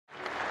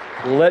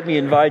Let me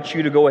invite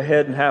you to go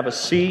ahead and have a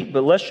seat,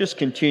 but let's just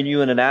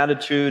continue in an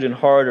attitude and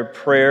heart of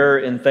prayer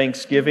and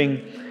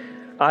thanksgiving.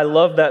 I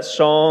love that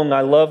song. I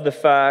love the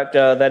fact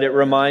that it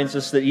reminds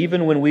us that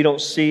even when we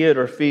don't see it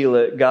or feel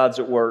it, God's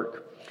at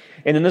work.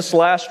 And in this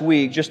last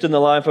week, just in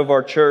the life of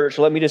our church,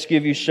 let me just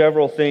give you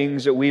several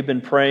things that we've been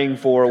praying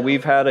for.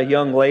 We've had a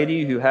young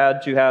lady who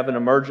had to have an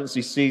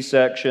emergency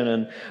C-section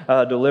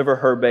and deliver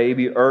her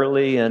baby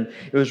early, and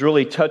it was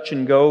really touch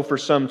and go for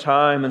some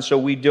time. And so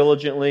we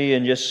diligently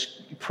and just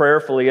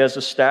prayerfully as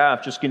a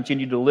staff just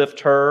continue to lift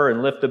her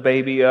and lift the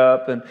baby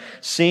up. And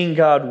seeing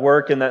God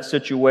work in that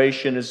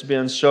situation has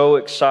been so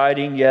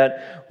exciting,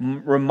 yet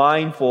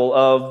remindful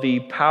of the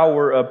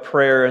power of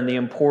prayer and the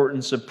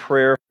importance of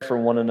prayer for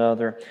one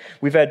another.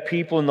 We've had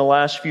people in the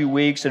last few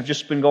weeks that have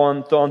just been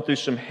going through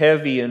some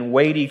heavy and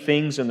weighty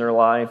things in their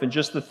life, and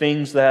just the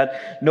things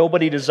that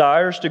nobody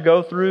desires to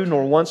go through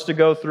nor wants to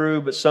go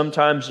through, but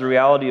sometimes the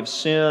reality of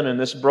sin and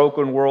this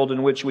broken world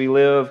in which we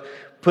live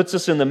puts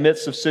us in the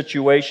midst of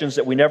situations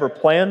that we never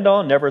planned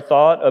on, never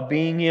thought of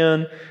being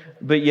in,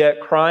 but yet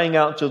crying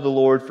out to the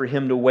Lord for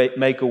Him to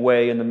make a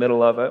way in the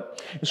middle of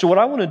it. And so what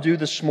I want to do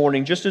this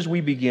morning, just as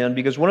we begin,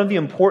 because one of the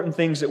important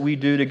things that we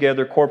do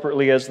together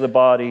corporately as the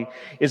body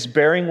is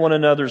bearing one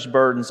another's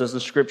burdens, as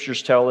the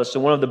Scriptures tell us.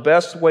 And one of the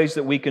best ways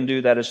that we can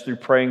do that is through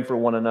praying for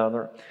one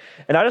another.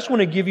 And I just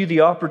want to give you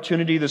the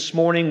opportunity this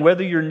morning,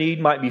 whether your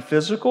need might be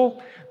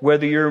physical,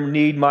 whether your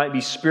need might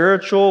be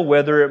spiritual,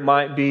 whether it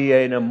might be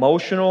an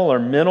emotional or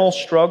mental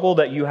struggle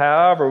that you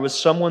have or with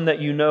someone that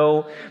you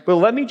know. But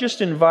let me just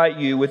invite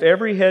you, with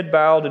every head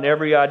bowed and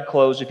every eye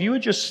closed, if you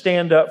would just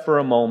stand up for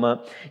a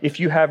moment if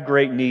you have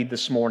great need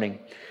this morning.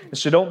 And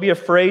so don't be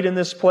afraid in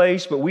this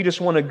place, but we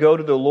just want to go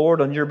to the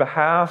Lord on your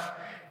behalf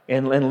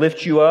and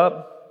lift you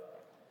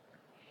up.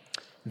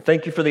 And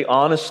thank you for the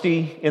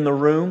honesty in the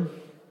room.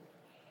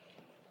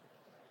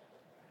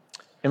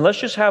 And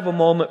let's just have a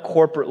moment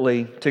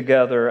corporately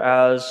together,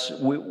 as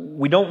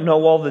we don't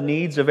know all the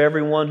needs of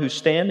everyone who's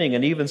standing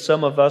and even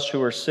some of us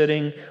who are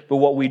sitting, but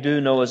what we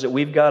do know is that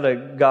we've got a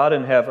God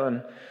in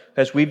heaven,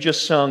 as we've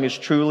just sung, is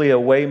truly a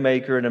way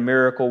maker and a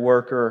miracle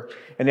worker,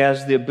 and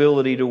has the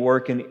ability to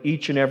work in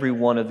each and every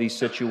one of these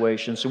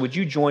situations. So would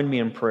you join me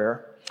in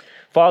prayer?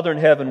 Father in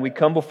heaven, we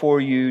come before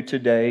you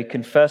today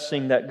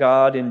confessing that,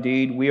 God,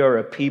 indeed, we are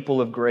a people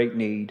of great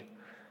need,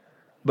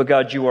 but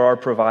God, you are our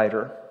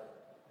provider.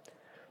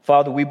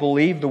 Father, we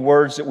believe the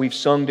words that we've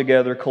sung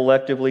together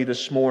collectively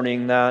this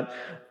morning, that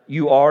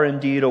you are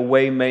indeed a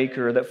way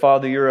maker, that,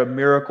 Father, you're a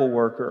miracle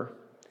worker.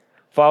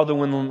 Father,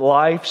 when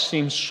life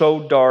seems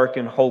so dark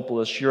and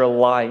hopeless, you're a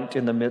light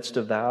in the midst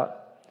of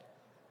that.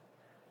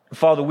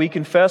 Father, we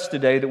confess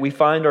today that we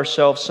find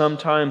ourselves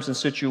sometimes in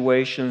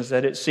situations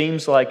that it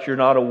seems like you're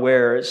not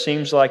aware, it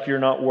seems like you're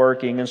not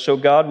working. And so,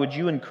 God, would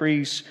you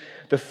increase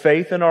the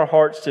faith in our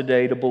hearts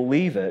today to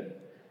believe it,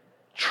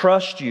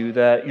 trust you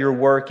that you're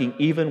working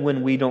even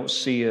when we don't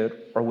see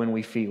it or when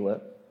we feel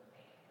it.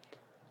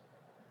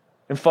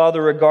 And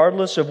Father,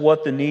 regardless of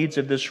what the needs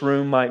of this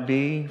room might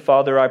be,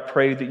 Father, I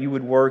pray that you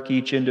would work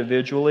each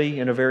individually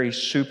in a very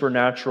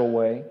supernatural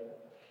way.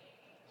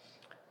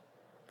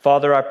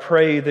 Father, I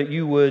pray that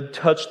you would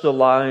touch the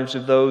lives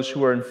of those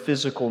who are in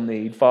physical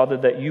need. Father,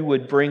 that you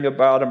would bring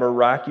about a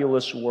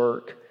miraculous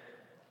work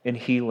in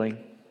healing.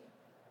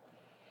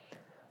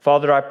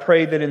 Father, I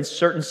pray that in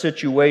certain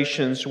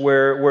situations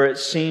where it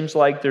seems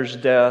like there's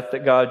death,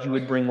 that God, you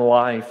would bring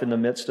life in the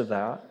midst of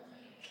that.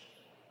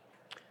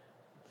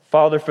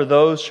 Father, for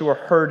those who are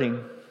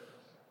hurting,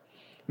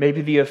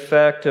 maybe the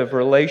effect of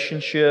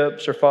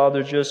relationships, or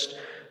Father, just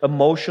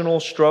emotional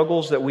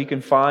struggles that we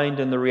can find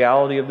in the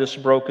reality of this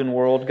broken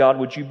world, God,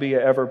 would you be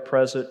an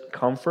ever-present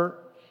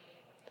comfort?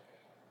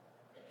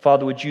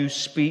 Father, would you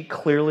speak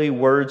clearly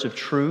words of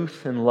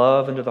truth and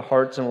love into the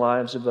hearts and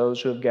lives of those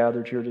who have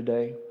gathered here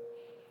today?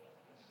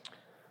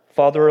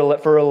 Father,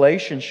 for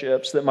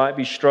relationships that might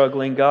be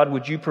struggling, God,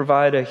 would you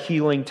provide a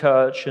healing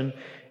touch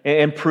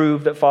and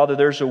prove that, Father,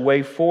 there's a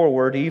way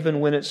forward even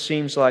when it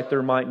seems like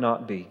there might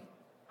not be.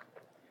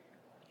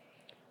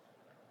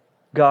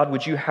 God,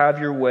 would you have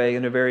your way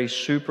in a very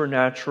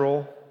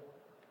supernatural,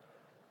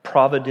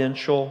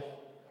 providential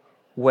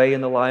way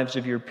in the lives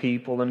of your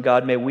people. And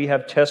God, may we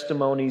have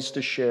testimonies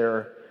to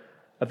share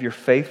of your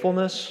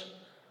faithfulness,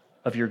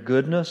 of your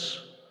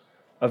goodness,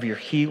 of your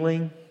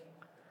healing,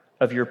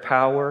 of your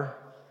power.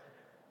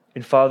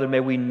 And Father, may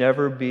we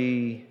never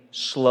be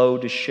slow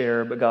to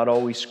share, but God,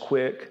 always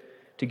quick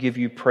to give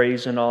you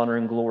praise and honor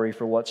and glory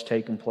for what's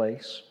taken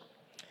place.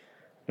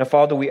 Now,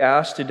 Father, we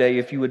ask today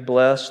if you would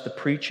bless the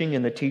preaching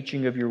and the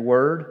teaching of your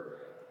word.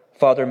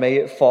 Father, may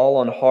it fall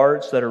on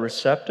hearts that are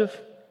receptive.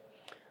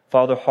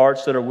 Father,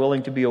 hearts that are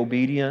willing to be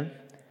obedient.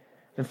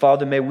 And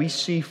Father, may we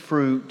see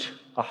fruit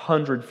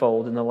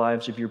 100-fold in the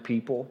lives of your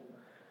people.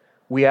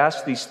 We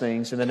ask these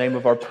things in the name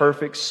of our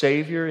perfect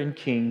Savior and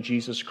King,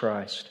 Jesus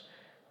Christ.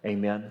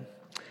 Amen.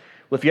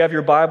 Well, if you have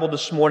your Bible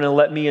this morning,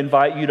 let me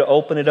invite you to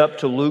open it up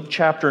to Luke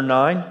chapter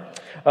 9.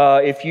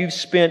 If you've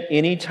spent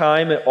any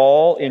time at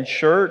all in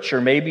church,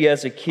 or maybe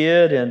as a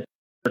kid, and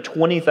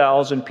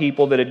 20,000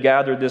 people that had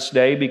gathered this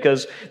day,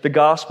 because the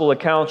gospel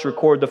accounts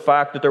record the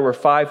fact that there were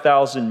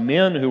 5,000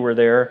 men who were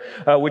there,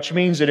 which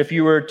means that if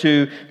you were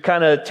to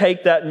kind of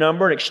take that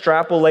number and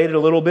extrapolate it a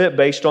little bit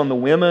based on the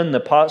women, the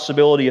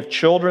possibility of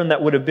children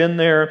that would have been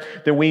there,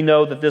 then we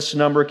know that this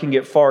number can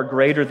get far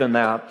greater than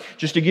that.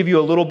 Just to give you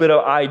a little bit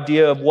of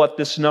idea of what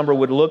this number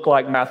would look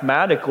like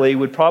mathematically,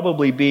 would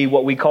probably be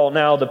what we call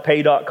now the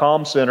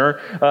Pay.com Center.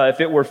 If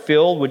it were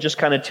filled, would just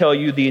kind of tell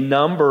you the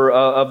number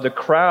of the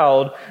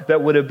crowd that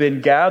would have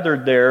been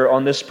gathered there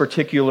on this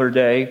particular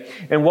day.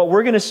 And what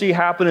we're going to see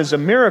happen is a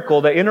miracle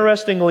that,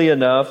 interestingly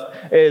enough,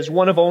 is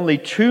one of only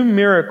 2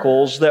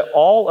 miracles that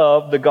all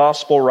of the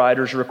gospel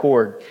writers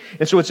record.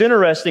 And so it's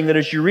interesting that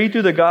as you read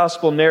through the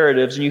gospel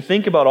narratives and you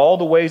think about all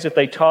the ways that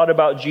they taught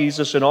about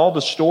Jesus and all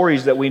the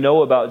stories that we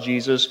know about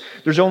Jesus,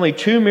 there's only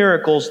 2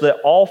 miracles that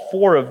all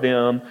 4 of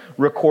them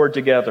record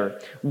together.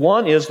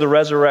 One is the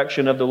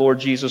resurrection of the Lord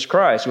Jesus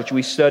Christ, which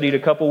we studied a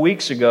couple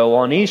weeks ago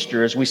on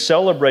Easter as we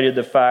celebrated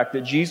the fact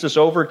that Jesus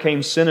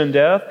overcame sin and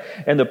death,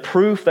 and the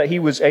proof that He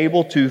was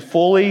able to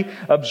fully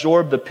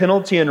absorb the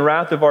penalty and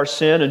wrath of our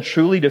sin and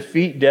truly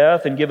defeat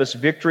death and give us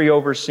victory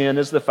over sin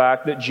is the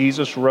fact that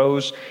Jesus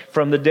rose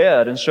from the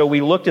dead. And so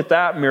we looked at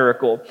that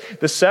miracle.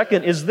 The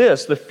second is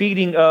this, the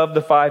feeding of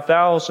the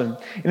 5,000.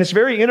 And it's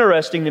very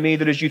interesting to me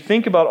that as you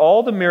think about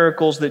all the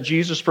miracles that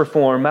Jesus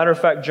performed, matter of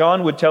fact,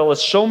 John would tell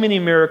us so many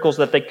miracles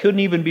that they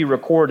couldn't even be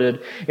recorded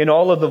in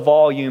all of the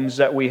volumes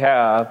that we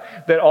have,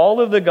 that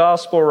all of the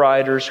gospel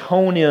writers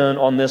hone in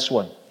on this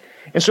one.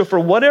 And so for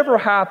whatever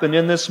happened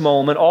in this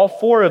moment, all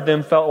 4 of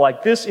them felt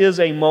like this is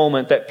a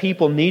moment that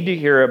people need to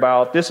hear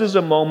about. This is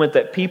a moment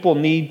that people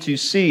need to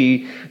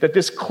see, that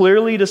this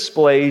clearly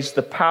displays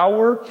the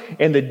power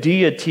and the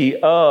deity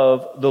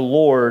of the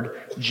Lord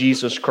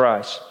Jesus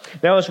Christ.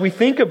 Now, as we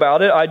think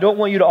about it, I don't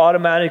want you to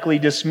automatically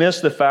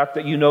dismiss the fact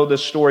that you know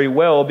this story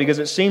well, because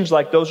it seems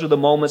like those are the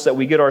moments that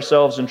we get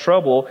ourselves in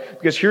trouble.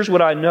 Because here's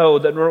what I know,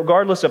 that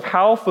regardless of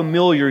how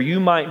familiar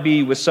you might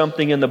be with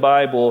something in the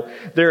Bible,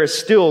 there is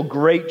still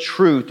great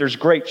truth. There's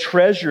great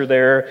treasure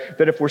there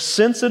that if we're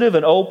sensitive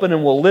and open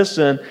and we'll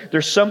listen,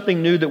 there's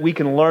something new that we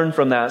can learn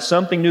from that,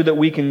 something new that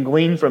we can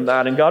glean from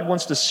that. And God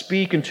wants to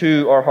speak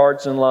into our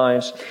hearts and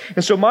lives.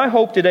 And so my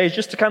hope today is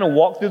just to kind of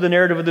walk through the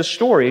narrative of this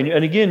story.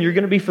 And again, you're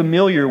going to be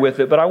familiar with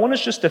it, but I want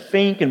us just to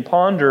think and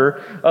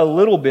ponder a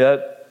little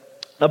bit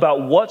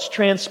about what's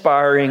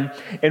transpiring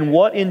and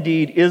what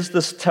indeed is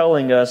this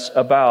telling us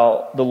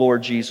about the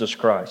Lord Jesus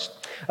Christ.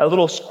 A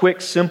little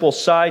quick, simple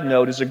side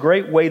note is a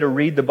great way to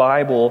read the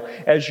Bible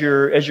as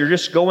you're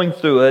just going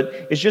through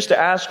it, is just to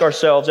ask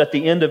ourselves at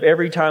the end of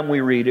every time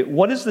we read it,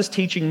 what is this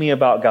teaching me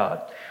about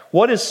God?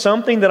 What is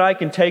something that I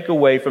can take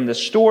away from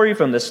this story,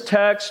 from this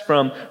text,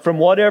 from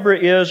whatever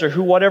it is, or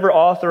whatever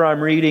author I'm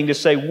reading, to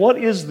say, what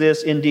is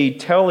this indeed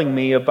telling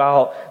me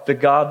about the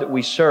God that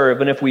we serve?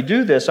 And if we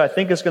do this, I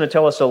think it's going to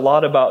tell us a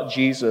lot about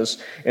Jesus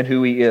and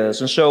who He is.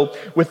 And so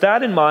with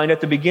that in mind, at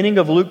the beginning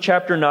of Luke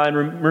chapter 9,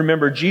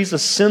 remember,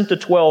 Jesus sent the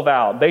 12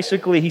 out.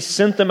 Basically, He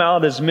sent them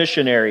out as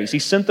missionaries. He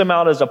sent them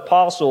out as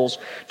apostles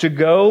to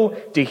go,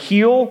 to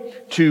heal,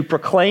 to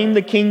proclaim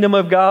the kingdom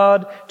of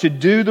God, to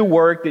do the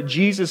work that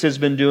Jesus has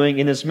been doing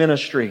in His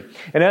ministry.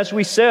 And as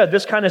we said,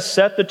 this kind of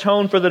set the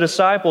tone for the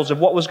disciples of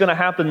what was going to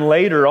happen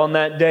later on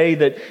that day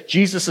that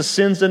Jesus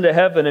ascends into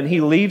heaven and He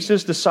leaves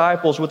His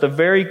disciples with a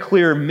very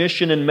clear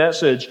mission and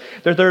message.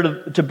 They're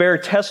there to bear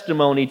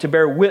testimony, to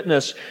bear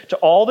witness to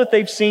all that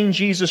they've seen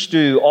Jesus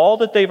do, all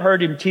that they've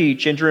heard Him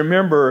teach, and to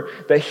remember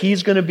that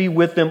He's going to be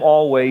with them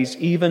always,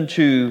 even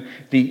to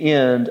the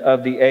end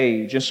of the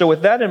age. And so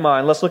with that in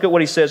mind, let's look at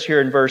what He says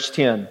here in verse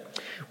 10.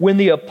 When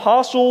the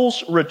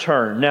apostles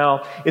return.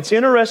 Now, it's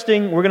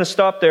interesting, we're going to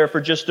stop there for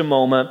just a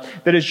moment,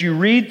 that as you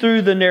read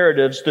through the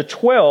narratives, the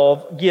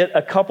 12 get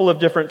a couple of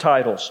different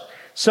titles.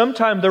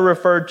 Sometimes they're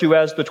referred to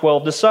as the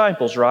 12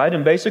 disciples, right?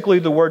 And basically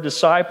the word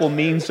disciple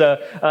means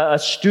a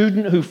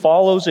student who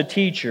follows a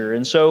teacher.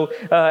 And so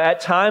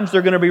at times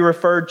they're going to be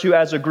referred to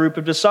as a group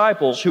of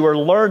disciples who are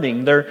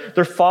learning.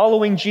 They're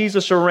following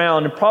Jesus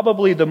around. And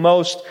probably the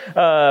most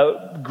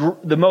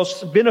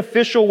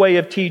beneficial way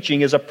of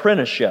teaching is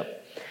apprenticeship.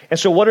 And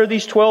so what are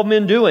these 12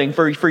 men doing?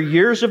 For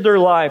years of their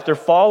life, they're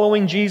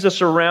following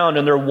Jesus around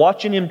and they're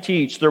watching Him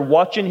teach. They're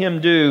watching Him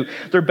do.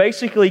 They're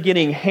basically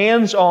getting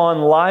hands-on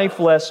life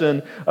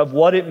lesson of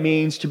what it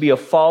means to be a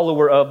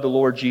follower of the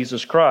Lord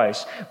Jesus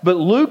Christ. But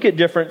Luke at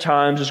different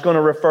times is going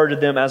to refer to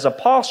them as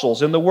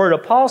apostles. And the word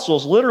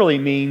apostles literally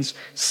means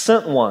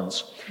sent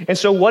ones. And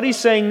so what he's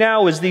saying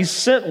now is these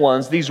sent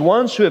ones, these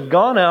ones who have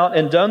gone out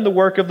and done the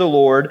work of the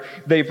Lord,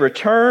 they've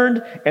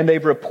returned and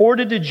they've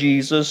reported to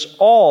Jesus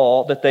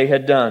all that they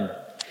had done.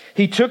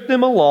 He took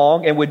them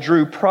along and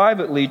withdrew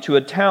privately to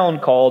a town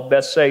called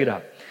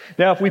Bethsaida.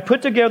 Now, if we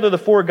put together the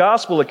 4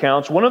 gospel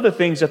accounts, one of the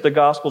things that the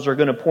gospels are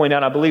going to point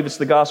out, I believe it's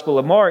the Gospel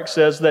of Mark,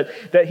 says that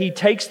He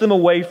takes them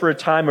away for a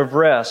time of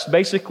rest,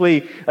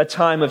 basically a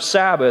time of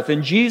Sabbath.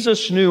 And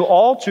Jesus knew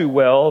all too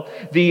well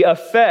the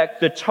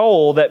effect, the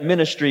toll that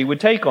ministry would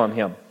take on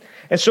Him.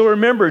 And so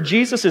remember,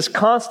 Jesus is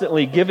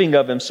constantly giving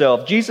of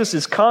himself. Jesus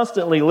is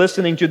constantly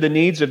listening to the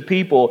needs of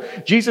people.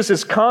 Jesus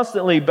is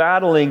constantly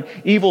battling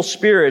evil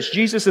spirits.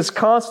 Jesus is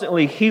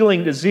constantly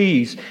healing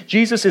disease.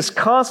 Jesus is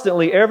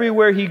constantly,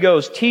 everywhere he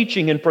goes,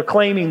 teaching and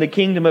proclaiming the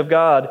kingdom of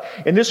God.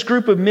 And this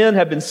group of men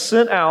have been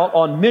sent out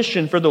on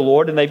mission for the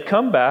Lord, and they've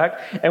come back.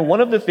 And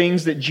one of the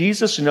things that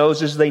Jesus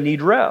knows is they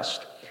need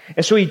rest.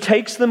 And so he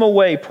takes them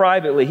away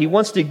privately. He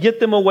wants to get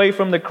them away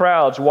from the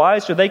crowds. Why?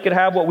 So they could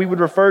have what we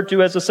would refer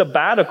to as a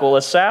sabbatical,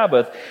 a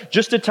Sabbath,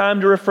 just a time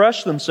to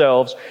refresh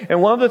themselves.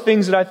 And one of the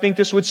things that I think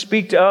this would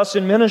speak to us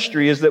in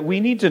ministry is that we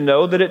need to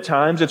know that at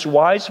times it's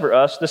wise for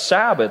us to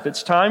Sabbath.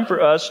 It's time for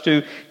us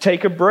to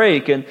take a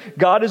break. And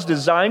God has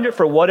designed it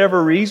for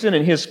whatever reason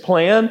in His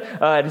plan,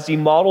 as He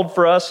modeled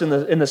for us in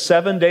the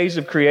 7 days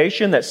of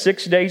creation, that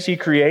 6 days He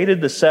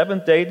created, the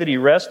seventh day that He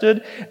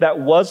rested. That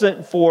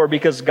wasn't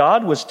because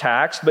God was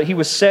taxed, but He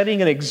was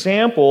setting an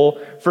example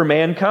for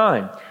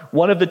mankind.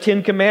 One of the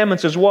 10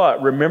 Commandments is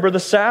what? Remember the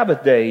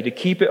Sabbath day to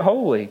keep it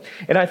holy.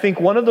 And I think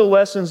one of the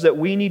lessons that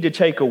we need to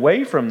take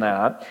away from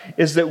that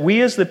is that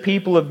we as the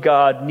people of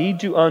God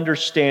need to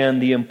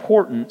understand the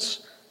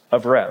importance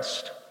of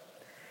rest.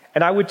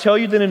 And I would tell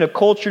you that in a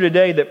culture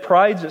today that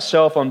prides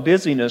itself on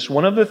busyness,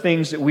 one of the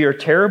things that we are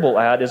terrible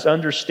at is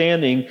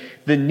understanding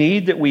the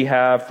need that we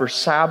have for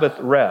Sabbath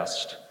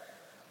rest.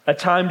 A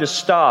time to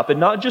stop, and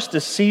not just to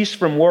cease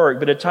from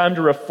work, but a time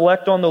to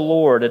reflect on the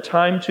Lord, a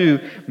time to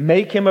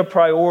make Him a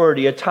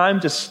priority, a time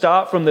to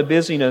stop from the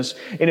busyness.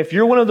 And if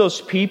you're one of those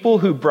people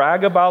who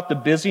brag about the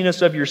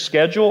busyness of your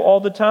schedule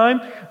all the time,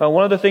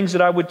 one of the things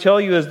that I would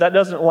tell you is that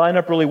doesn't line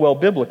up really well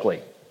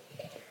biblically.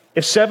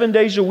 If 7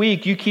 days a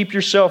week you keep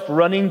yourself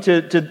running to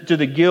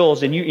the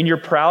gills and you're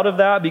proud of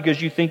that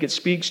because you think it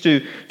speaks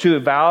to a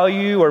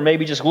value, or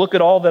maybe just look at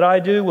all that I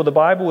do, well, the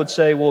Bible would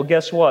say, well,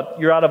 guess what?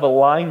 You're out of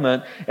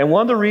alignment. And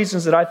one of the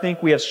reasons that I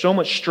think we have so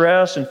much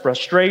stress and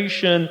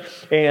frustration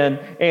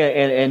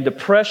and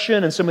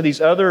depression and some of these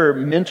other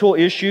mental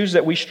issues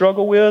that we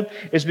struggle with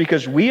is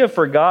because we have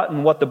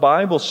forgotten what the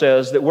Bible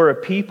says, that we're a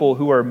people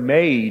who are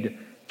made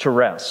to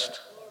rest.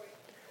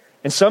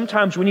 And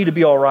sometimes we need to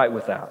be all right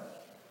with that.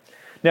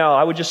 Now,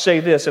 I would just say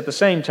this at the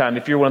same time,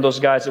 if you're one of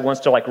those guys that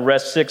wants to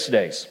rest 6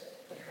 days.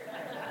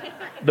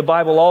 The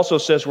Bible also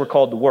says we're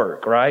called to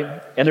work,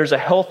 right? And there's a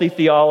healthy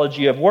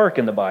theology of work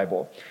in the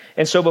Bible.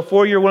 And so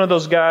before you're one of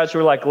those guys who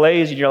are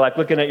lazy and you're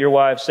looking at your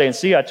wife saying,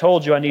 see, I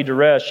told you I need to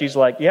rest. She's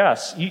like,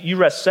 yes, you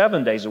rest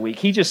 7 days a week.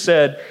 He just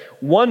said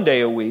 1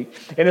 day a week.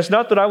 And it's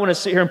not that I want to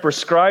sit here and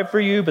prescribe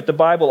for you, but the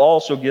Bible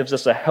also gives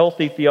us a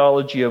healthy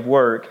theology of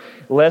work,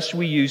 lest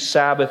we use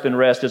Sabbath and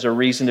rest as a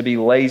reason to be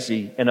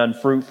lazy and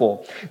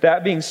unfruitful.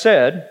 That being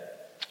said,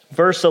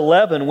 verse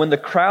 11, when the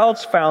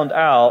crowds found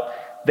out,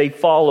 they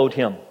followed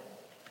Him.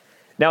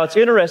 Now, it's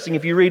interesting,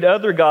 if you read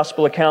other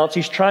gospel accounts,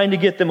 He's trying to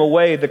get them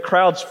away. The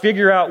crowds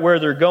figure out where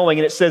they're going,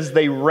 and it says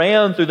they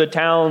ran through the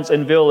towns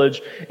and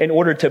village in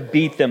order to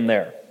beat them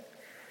there.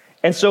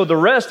 And so the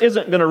rest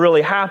isn't going to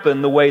really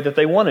happen the way that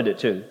they wanted it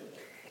to.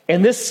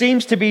 And this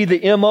seems to be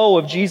the MO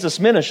of Jesus'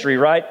 ministry,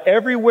 right?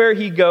 Everywhere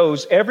He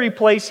goes, every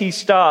place He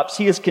stops,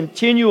 He is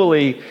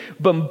continually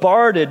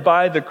bombarded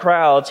by the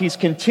crowds.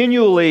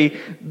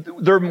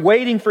 They're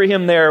waiting for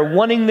Him there,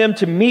 wanting them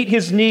to meet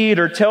His need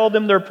or tell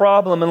them their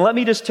problem. And let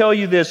me just tell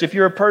you this, if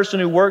you're a person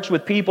who works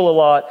with people a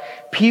lot,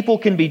 people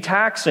can be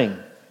taxing.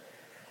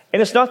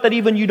 And it's not that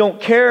even you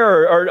don't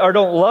care or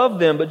don't love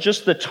them, but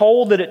just the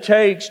toll that it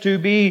takes to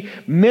be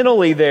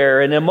mentally there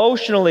and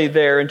emotionally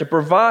there and to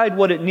provide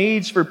what it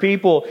needs for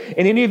people.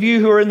 And any of you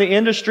who are in the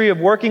industry of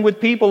working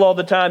with people all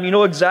the time, you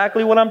know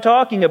exactly what I'm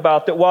talking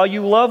about, that while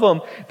you love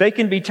them, they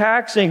can be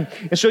taxing.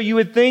 And so you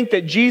would think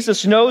that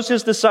Jesus knows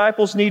His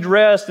disciples need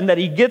rest and that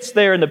He gets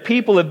there and the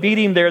people have beat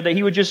Him there, that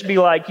He would just be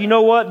like, you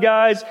know what,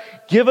 guys,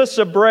 give us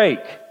a break.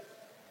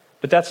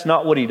 But that's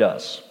not what He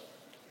does.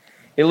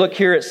 And look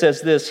here, it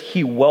says this,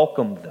 He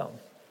welcomed them.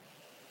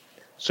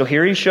 So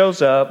here He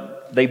shows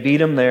up, they beat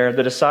Him there.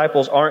 The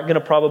disciples aren't going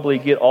to probably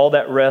get all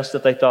that rest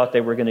that they thought they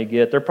were going to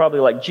get. They're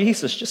probably like,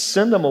 Jesus, just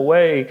send them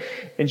away.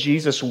 And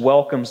Jesus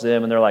welcomes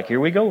them, and they're like,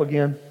 here we go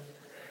again.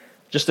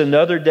 Just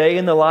another day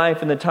in the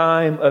life and the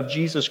time of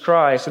Jesus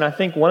Christ. And I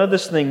think one of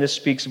this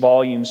speaks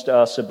volumes to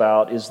us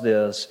about is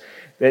this,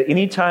 that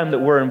any time that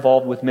we're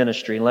involved with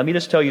ministry, and let me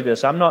just tell you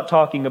this, I'm not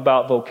talking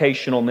about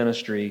vocational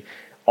ministry.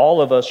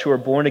 All of us who are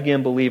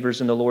born-again believers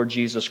in the Lord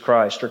Jesus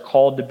Christ are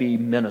called to be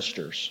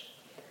ministers.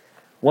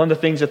 One of the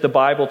things that the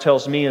Bible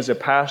tells me as a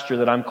pastor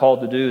that I'm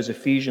called to do is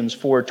Ephesians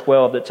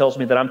 4:12, that tells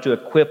me that I'm to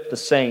equip the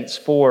saints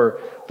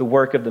for the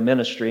work of the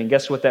ministry. And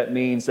guess what that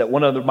means? That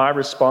one of my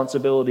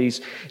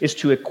responsibilities is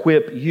to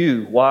equip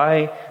you.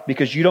 Why?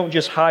 Because you don't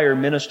just hire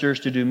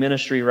ministers to do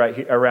ministry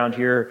around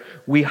here.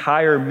 We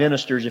hire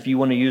ministers, if you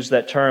want to use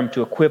that term,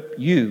 to equip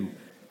you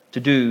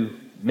to do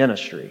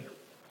ministry.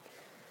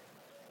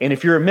 And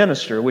if you're a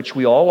minister, which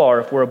we all are,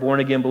 if we're a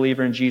born-again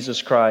believer in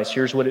Jesus Christ,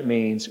 here's what it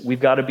means. We've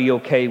got to be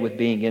okay with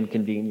being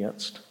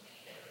inconvenienced.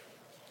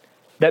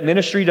 That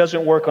ministry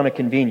doesn't work on a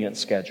convenience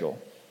schedule.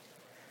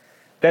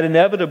 That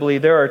inevitably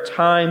there are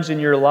times in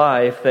your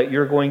life that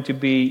you're going to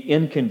be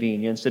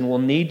inconvenienced and will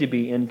need to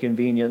be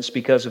inconvenienced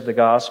because of the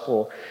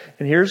gospel.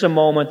 And here's a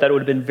moment that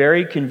would have been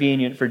very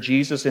convenient for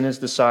Jesus and his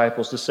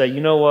disciples to say,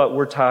 you know what,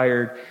 we're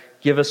tired,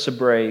 give us a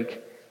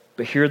break.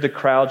 But here the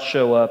crowd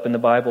show up, and the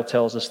Bible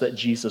tells us that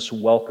Jesus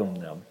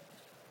welcomed them.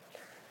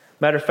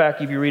 Matter of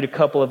fact, if you read a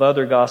couple of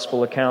other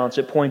gospel accounts,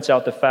 it points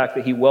out the fact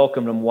that he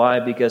welcomed them. Why?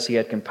 Because he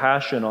had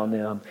compassion on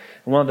them.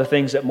 And one of the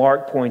things that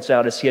Mark points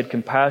out is he had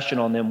compassion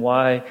on them.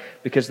 Why?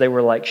 Because they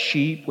were like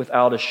sheep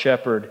without a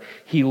shepherd.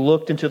 He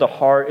looked into the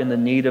heart and the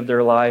need of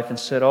their life and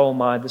said, oh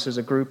my, this is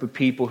a group of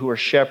people who are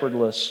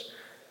shepherdless.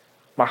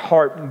 My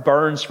heart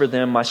burns for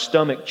them. My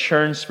stomach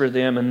churns for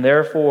them. And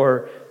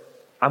therefore,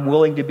 I'm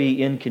willing to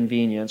be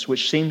inconvenienced,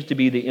 which seems to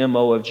be the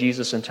MO of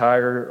Jesus'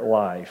 entire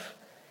life.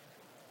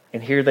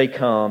 And here they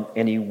come,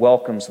 and he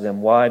welcomes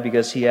them. Why?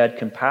 Because he had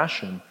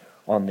compassion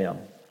on them.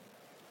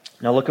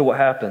 Now look at what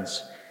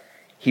happens.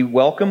 He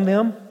welcomed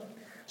them,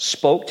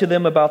 spoke to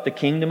them about the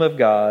kingdom of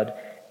God,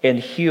 and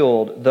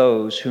healed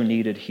those who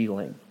needed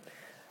healing.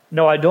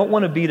 No, I don't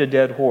want to beat a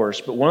dead horse,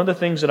 but one of the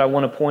things that I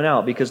want to point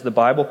out, because the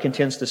Bible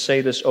continues to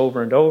say this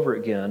over and over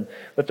again,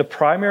 that the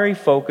primary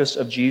focus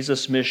of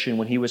Jesus' mission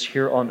when he was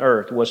here on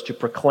earth was to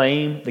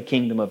proclaim the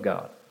kingdom of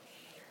God.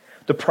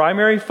 The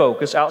primary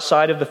focus,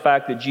 outside of the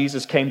fact that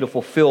Jesus came to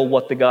fulfill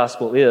what the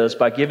gospel is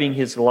by giving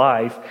his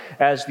life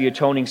as the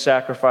atoning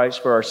sacrifice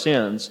for our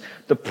sins,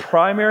 the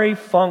primary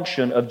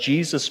function of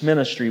Jesus'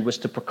 ministry was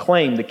to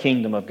proclaim the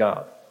kingdom of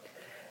God.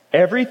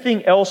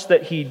 Everything else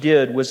that he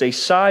did was a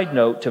side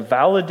note to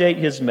validate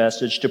his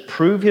message, to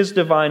prove his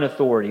divine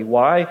authority.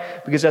 Why?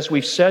 Because as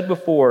we've said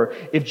before,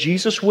 if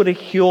Jesus would have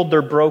healed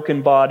their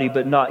broken body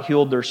but not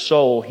healed their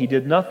soul, he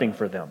did nothing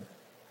for them.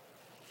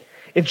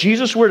 If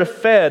Jesus were to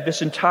fed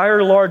this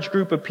entire large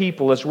group of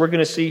people, as we're going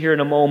to see here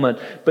in a moment,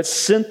 but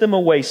sent them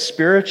away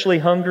spiritually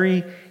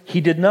hungry, he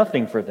did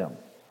nothing for them.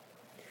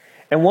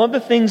 And one of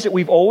the things that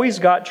we've always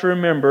got to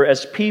remember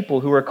as people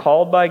who are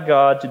called by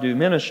God to do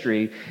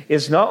ministry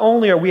is not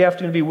only are we have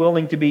to be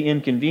willing to be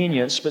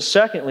inconvenienced, but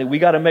secondly, we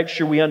got to make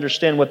sure we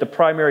understand what the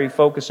primary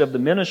focus of the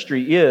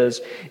ministry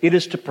is. It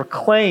is to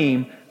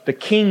proclaim the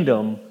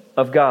kingdom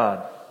of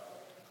God.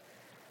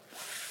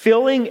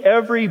 Filling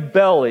every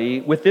belly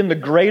within the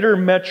greater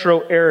metro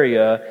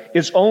area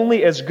is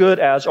only as good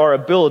as our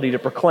ability to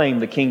proclaim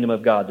the kingdom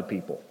of God to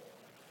people.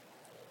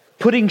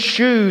 Putting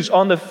shoes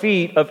on the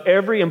feet of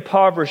every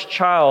impoverished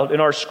child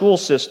in our school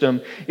system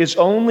is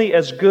only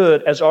as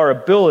good as our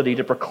ability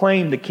to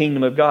proclaim the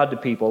kingdom of God to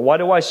people. Why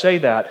do I say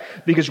that?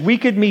 Because we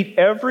could meet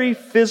every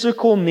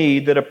physical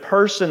need that a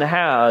person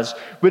has,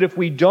 but if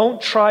we don't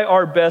try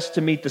our best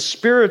to meet the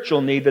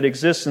spiritual need that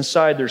exists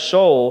inside their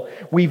soul,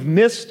 we've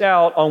missed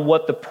out on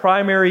what the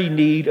primary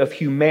need of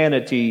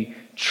humanity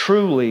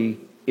truly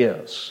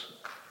is.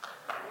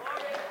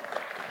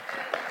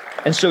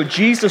 And so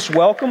Jesus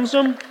welcomes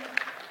them.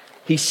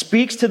 He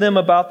speaks to them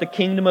about the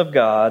kingdom of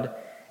God,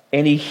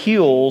 and he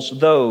heals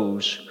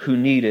those who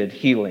needed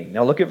healing.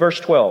 Now look at verse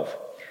 12.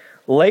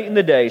 Late in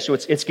the day, so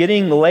it's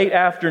getting late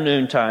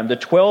afternoon time, the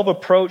 12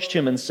 approached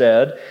him and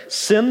said,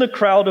 "Send the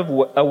crowd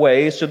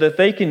away so that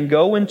they can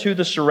go into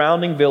the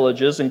surrounding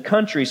villages and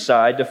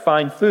countryside to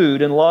find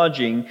food and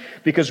lodging,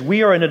 because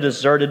we are in a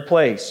deserted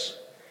place.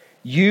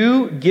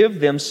 You give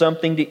them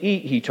something to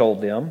eat," he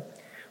told them.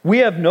 "We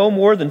have no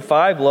more than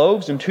 5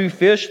 loaves and 2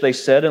 fish," they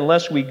said,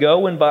 "unless we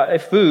go and buy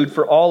food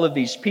for all of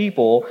these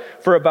people."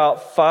 For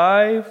about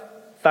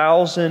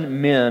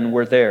 5,000 men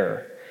were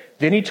there.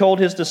 Then he told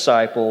his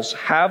disciples,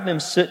 "Have them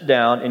sit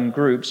down in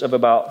groups of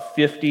about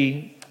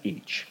 50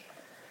 each."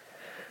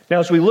 Now,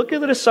 as we look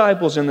at the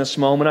disciples in this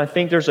moment, I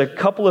think there's a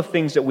couple of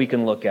things that we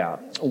can look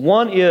at.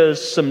 One is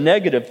some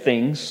negative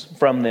things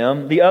from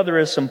them. The other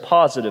is some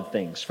positive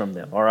things from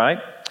them, all right?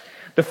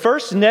 The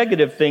first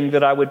negative thing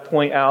that I would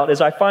point out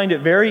is I find it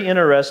very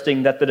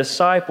interesting that the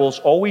disciples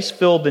always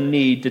feel the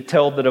need to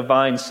tell the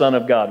divine Son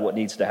of God what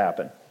needs to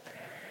happen.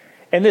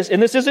 And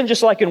this isn't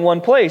just like in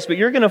one place, but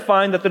you're going to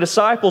find that the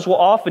disciples will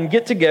often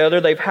get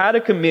together. They've had a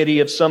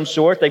committee of some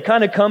sort. They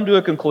kind of come to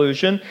a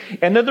conclusion,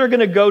 and then they're going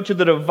to go to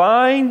the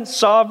divine,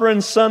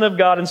 sovereign Son of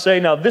God and say,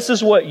 "Now, this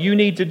is what you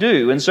need to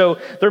do." And so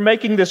they're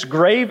making this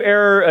grave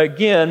error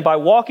again by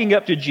walking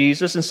up to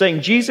Jesus and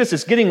saying, "Jesus,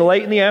 it's getting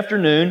late in the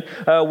afternoon.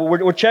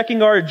 We're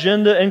checking our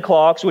agenda and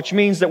clocks, which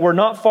means that we're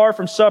not far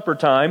from supper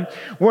time.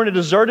 We're in a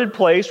deserted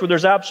place where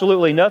there's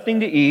absolutely nothing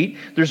to eat.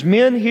 There's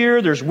men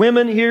here, there's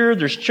women here,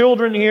 there's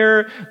children here.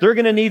 They're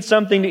going to need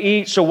something to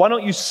eat, so why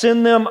don't you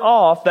send them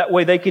off? That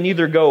way they can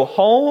either go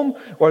home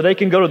or they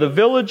can go to the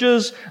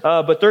villages,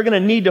 but they're going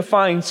to need to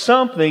find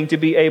something to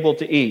be able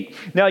to eat."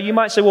 Now, you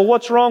might say, well,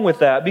 what's wrong with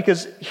that?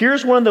 Because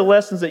here's one of the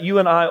lessons that you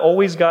and I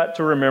always got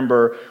to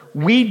remember.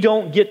 We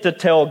don't get to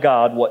tell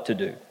God what to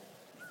do.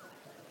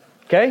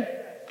 Okay?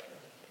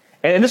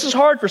 And this is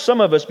hard for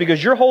some of us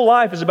because your whole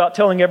life is about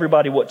telling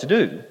everybody what to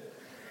do.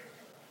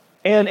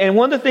 And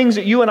one of the things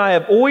that you and I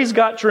have always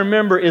got to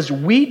remember is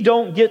we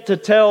don't get to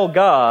tell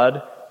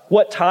God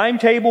what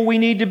timetable we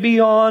need to be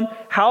on,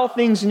 how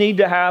things need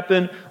to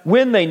happen,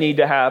 when they need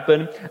to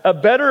happen. A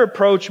better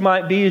approach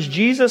might be is,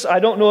 Jesus, I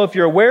don't know if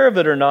you're aware of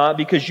it or not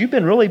because you've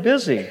been really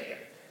busy,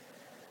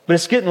 but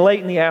it's getting late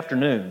in the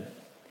afternoon.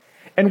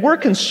 And we're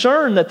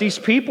concerned that these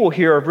people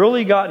here have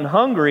really gotten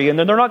hungry and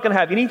they're not going to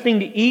have anything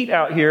to eat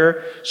out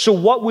here. So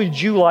what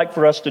would you like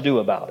for us to do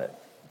about it?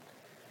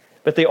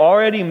 But they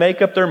already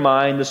make up their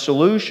mind the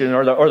solution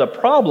or the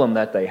problem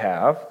that they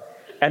have,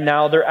 and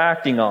now they're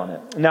acting on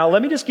it. Now,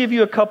 let me just give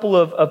you a couple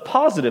of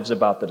positives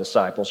about the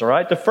disciples, all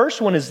right? The first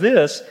one is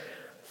this: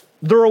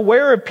 they're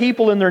aware of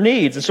people and their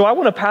needs. And so I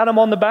want to pat them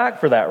on the back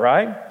for that,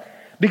 right?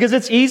 Because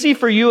it's easy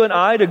for you and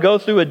I to go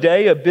through a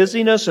day of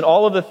busyness and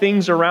all of the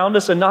things around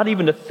us and not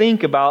even to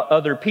think about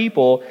other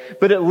people.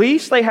 But at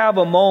least they have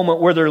a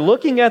moment where they're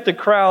looking at the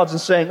crowds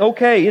and saying,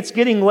 okay, it's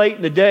getting late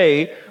in the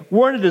day.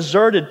 We're in a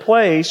deserted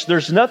place.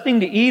 There's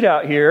nothing to eat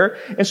out here.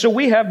 And so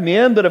we have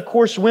men, but of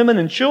course women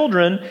and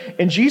children.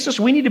 And Jesus,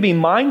 we need to be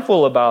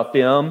mindful about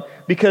them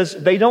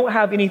because they don't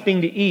have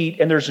anything to eat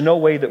and there's no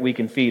way that we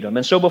can feed them.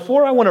 And so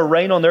before I want to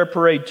rain on their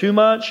parade too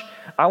much,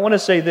 I want to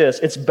say this: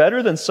 it's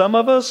better than some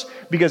of us,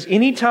 because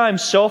anytime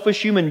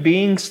selfish human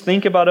beings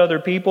think about other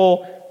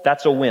people,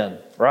 that's a win,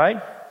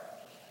 right?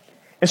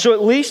 And so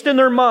at least in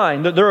their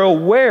mind, that they're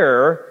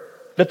aware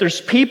that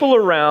there's people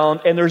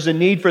around and there's a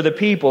need for the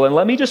people. And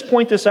let me just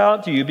point this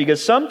out to you,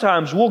 because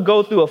sometimes we'll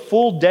go through a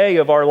full day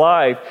of our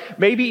life,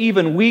 maybe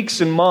even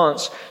weeks and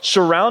months,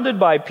 surrounded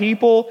by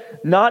people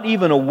not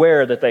even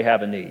aware that they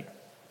have a need.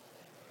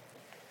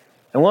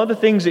 And one of the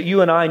things that you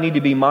and I need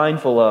to be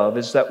mindful of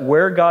is that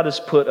where God has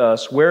put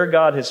us, where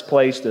God has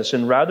placed us,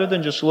 and rather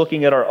than just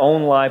looking at our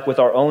own life with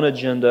our own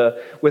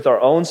agenda, with our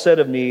own set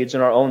of needs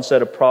and our own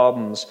set of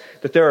problems,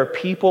 that there are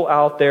people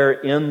out there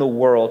in the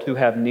world who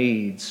have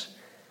needs,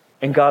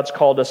 and God's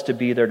called us to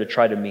be there to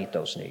try to meet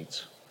those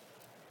needs.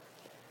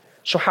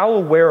 So how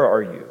aware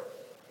are you?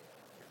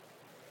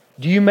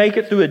 Do you make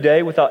it through a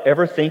day without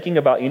ever thinking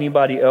about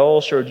anybody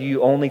else, or do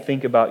you only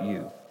think about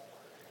you?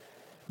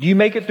 Do you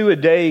make it through a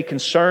day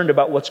concerned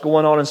about what's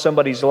going on in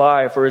somebody's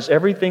life, or is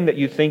everything that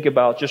you think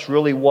about just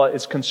really what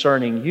is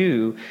concerning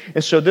you?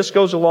 And so this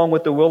goes along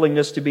with the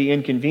willingness to be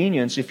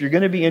inconvenienced. If you're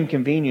going to be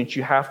inconvenienced,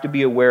 you have to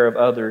be aware of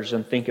others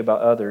and think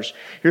about others.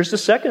 Here's the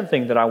second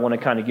thing that I want to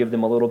kind of give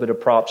them a little bit of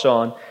props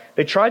on.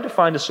 They tried to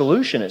find a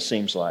solution, it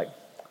seems like.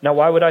 Now,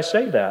 why would I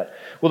say that?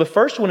 Well, the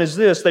first one is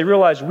this: they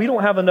realized we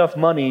don't have enough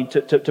money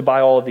to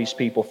buy all of these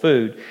people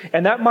food.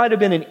 And that might have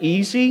been an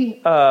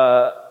easy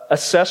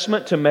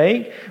assessment to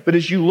make, but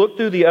as you look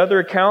through the other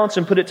accounts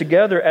and put it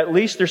together, at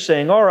least they're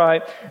saying, all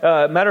right,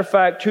 matter of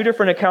fact, two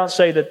different accounts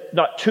say that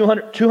not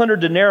 200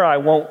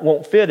 denarii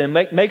won't fit, and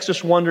makes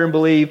us wonder and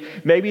believe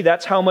maybe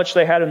that's how much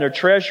they had in their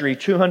treasury,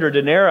 200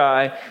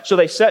 denarii. So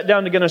they sat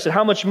down together and said,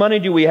 how much money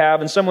do we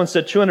have? And someone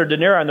said 200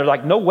 denarii, and they're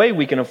like, no way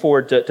we can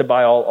afford to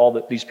buy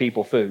all these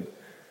people food.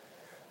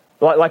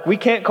 Like we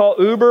can't call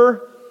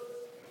Uber,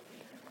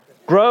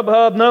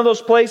 Grubhub, none of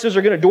those places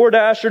are going to,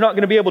 DoorDash, they're not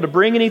going to be able to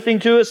bring anything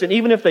to us. And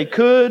even if they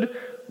could,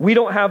 we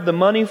don't have the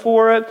money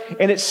for it.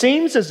 And it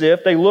seems as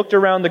if they looked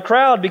around the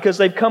crowd because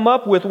they've come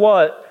up with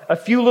what? A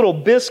few little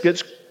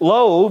biscuits,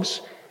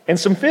 loaves, and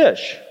some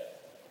fish.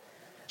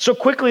 So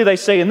quickly they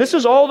say, and this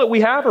is all that we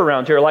have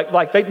around here.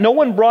 No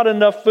one brought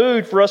enough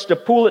food for us to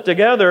pool it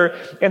together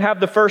and have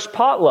the first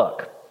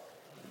potluck.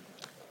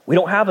 We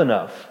don't have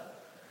enough.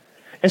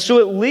 And so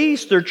at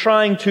least they're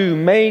trying to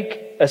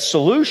make a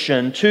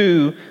solution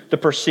to the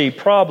perceived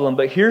problem.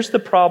 But here's the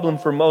problem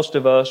for most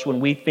of us when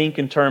we think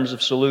in terms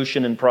of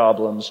solution and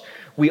problems.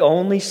 We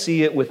only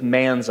see it with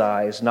man's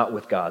eyes, not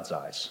with God's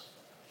eyes.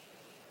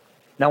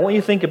 Now, I want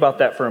you to think about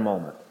that for a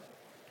moment.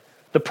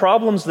 The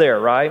problem's there,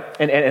 right?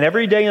 And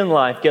every day in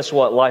life, guess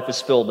what? Life is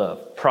filled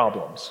of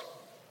problems.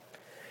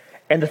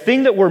 And the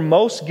thing that we're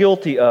most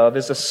guilty of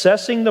is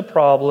assessing the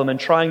problem and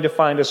trying to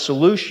find a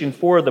solution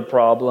for the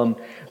problem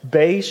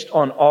based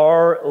on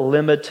our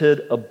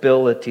limited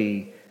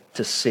ability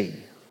to see.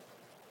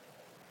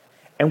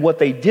 And what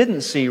they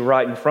didn't see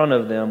right in front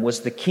of them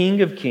was the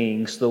King of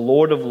Kings, the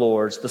Lord of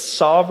Lords, the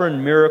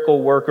sovereign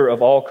miracle worker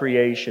of all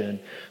creation,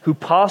 who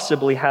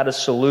possibly had a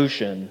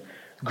solution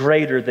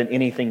greater than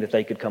anything that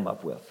they could come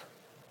up with.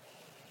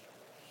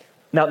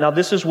 Now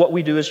this is what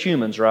we do as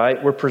humans,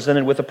 right? We're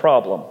presented with a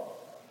problem.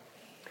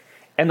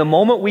 And the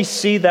moment we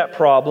see that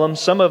problem,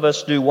 some of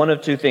us do one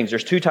of two things.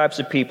 There's two types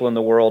of people in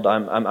the world,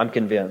 I'm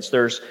convinced.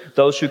 There's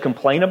those who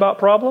complain about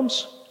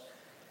problems,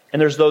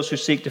 and there's those who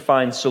seek to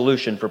find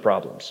solution for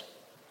problems.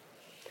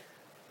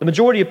 The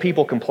majority of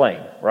people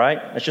complain, right?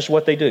 It's just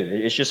what they do.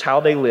 It's just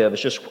how they live.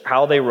 It's just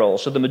how they roll.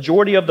 So the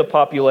majority of the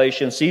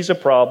population sees a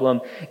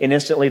problem, and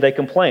instantly they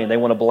complain. They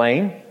want to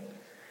blame.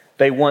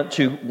 They want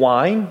to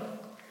whine.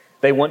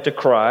 They want to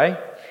cry.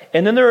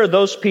 And then there are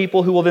those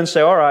people who will then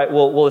say, all right,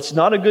 well, it's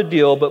not a good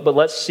deal, but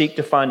let's seek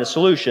to find a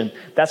solution.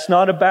 That's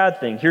not a bad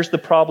thing. Here's the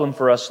problem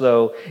for us,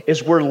 though,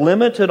 is we're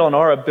limited on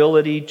our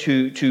ability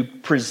to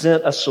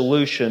present a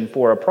solution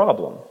for a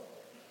problem.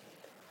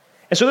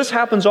 And so this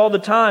happens all the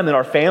time in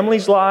our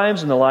families'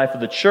 lives, in the life of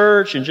the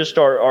church, and just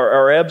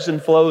our ebbs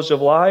and flows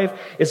of life.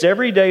 It's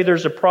every day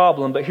there's a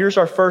problem, but here's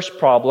our first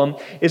problem,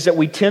 is that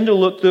we tend to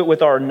look through it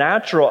with our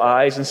natural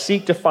eyes and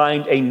seek to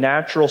find a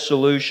natural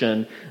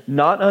solution,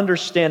 not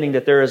understanding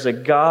that there is a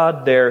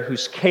God there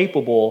who's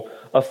capable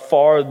of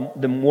far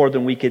more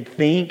than we could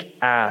think,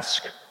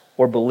 ask,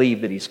 or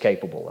believe that He's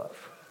capable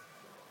of.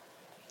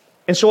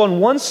 And so in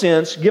one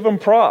sense, give them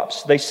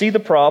props. They see the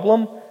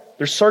problem,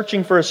 they're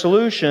searching for a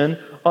solution.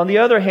 On the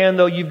other hand,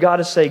 though, you've got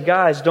to say,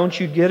 guys, don't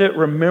you get it?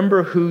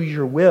 Remember who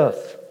you're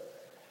with.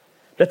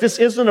 That this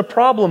isn't a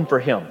problem for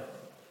him.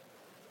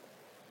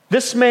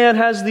 This man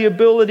has the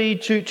ability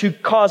to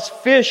cause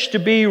fish to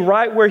be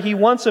right where he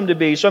wants them to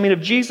be. So, I mean,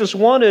 if Jesus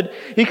wanted,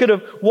 He could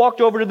have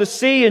walked over to the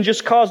sea and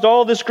just caused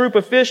all this group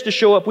of fish to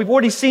show up. We've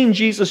already seen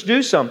Jesus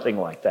do something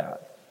like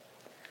that.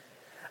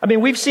 I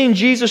mean, we've seen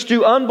Jesus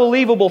do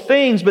unbelievable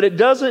things, but it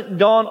doesn't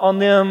dawn on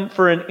them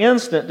for an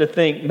instant to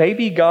think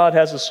maybe God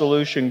has a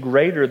solution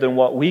greater than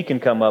what we can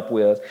come up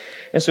with.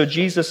 And so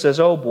Jesus says,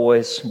 oh,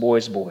 boys.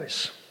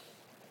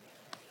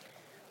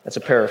 That's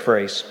a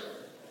paraphrase.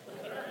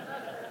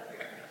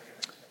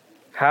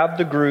 Have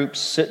the groups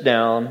sit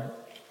down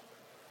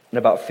in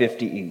about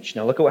 50 each.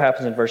 Now look at what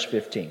happens in verse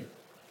 15.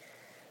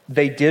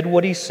 They did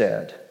what He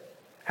said,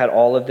 had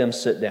all of them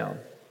sit down.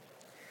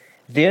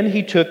 Then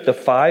He took the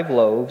 5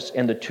 loaves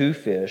and the 2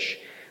 fish.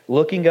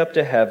 Looking up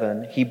to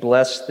heaven, He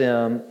blessed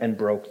them and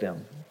broke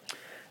them.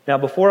 Now,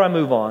 before I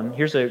move on,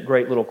 here's a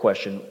great little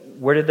question.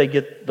 Where did they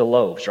get the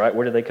loaves, right?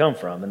 Where did they come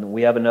from? And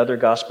we have another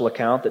gospel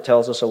account that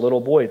tells us a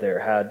little boy there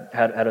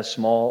had a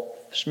small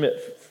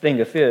thing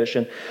of fish.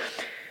 And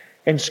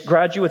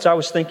graduates, I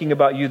was thinking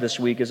about you this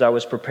week as I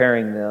was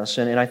preparing this,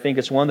 and I think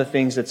it's one of the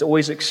things that's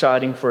always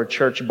exciting for a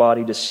church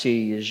body to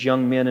see as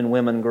young men and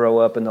women grow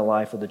up in the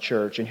life of the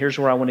church. And here's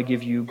where I want to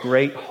give you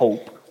great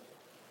hope,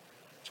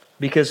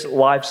 because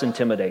life's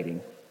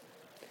intimidating.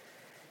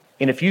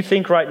 And if you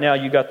think right now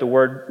you got the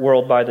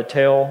world by the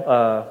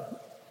tail,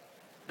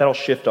 that'll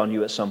shift on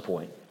you at some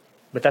point.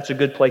 But that's a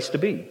good place to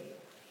be.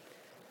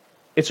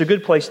 It's a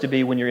good place to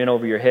be when you're in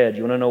over your head.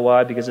 You want to know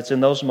why? Because it's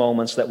in those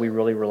moments that we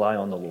really rely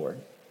on the Lord.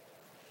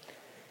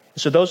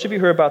 So those of you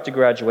who are about to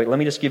graduate, let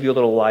me just give you a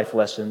little life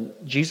lesson.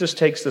 Jesus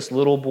takes this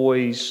little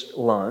boy's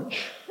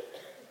lunch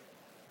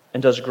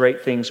and does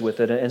great things with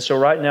it. And so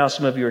right now,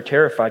 some of you are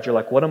terrified. You're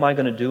like, what am I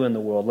going to do in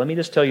the world? Let me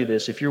just tell you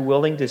this. If you're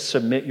willing to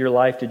submit your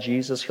life to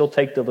Jesus, He'll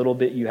take the little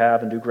bit you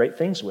have and do great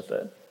things with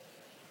it.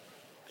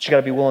 But you got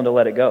to be willing to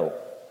let it go.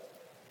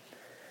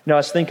 Now, I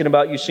was thinking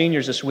about you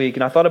seniors this week,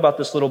 and I thought about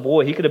this little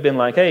boy. He could have been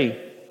like,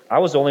 hey, I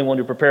was the only one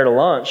who prepared a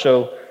lunch,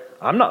 so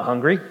I'm not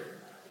hungry.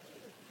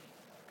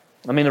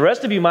 I mean, the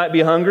rest of you might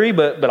be hungry,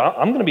 but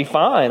I'm going to be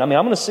fine. I mean,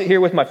 I'm going to sit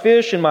here with my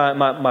fish and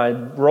my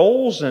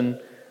rolls,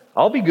 and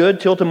I'll be good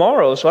till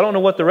tomorrow. So I don't know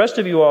what the rest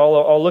of you all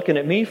are looking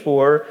at me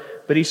for.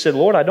 But he said,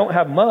 Lord, I don't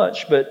have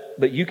much,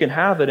 but you can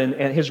have it.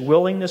 And his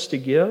willingness to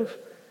give,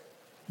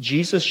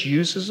 Jesus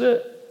uses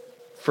it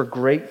for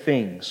great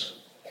things.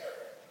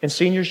 And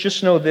seniors,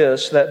 just know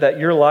this, that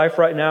your life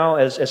right now,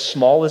 as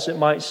small as it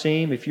might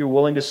seem, if you're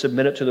willing to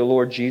submit it to the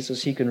Lord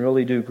Jesus, He can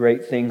really do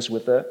great things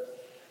with it.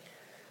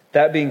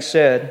 That being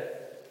said,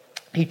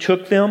 He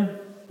took them,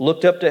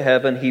 looked up to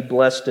heaven, He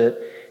blessed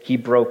it, He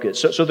broke it.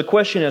 So the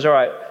question is, all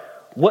right,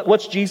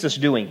 what's Jesus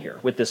doing here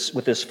with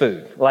this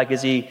food? Like,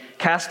 is He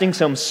casting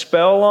some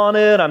spell on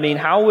it? I mean,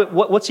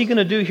 what's He going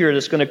to do here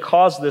that's going to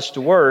cause this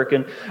to work?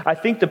 And I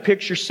think the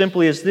picture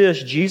simply is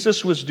this.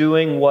 Jesus was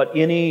doing what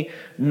any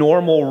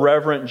normal,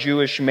 reverent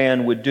Jewish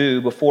man would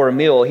do before a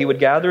meal. He would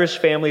gather his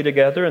family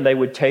together, and they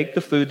would take the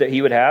food that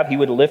he would have. He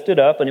would lift it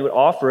up, and he would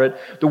offer it.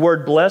 The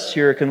word bless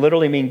here can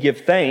literally mean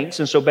give thanks.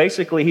 And so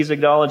basically, he's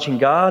acknowledging,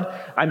 God,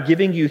 I'm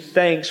giving you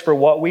thanks for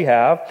what we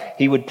have.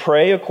 He would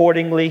pray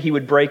accordingly. He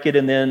would break it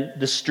and then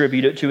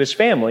distribute it to his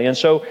family. And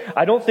so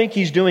I don't think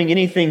he's doing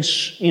anything,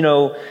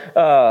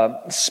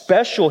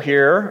 special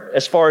here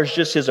as far as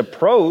just his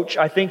approach.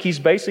 I think he's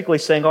basically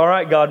saying, all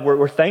right, God,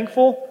 we're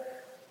thankful.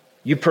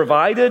 You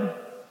provided,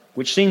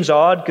 which seems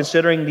odd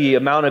considering the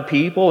amount of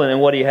people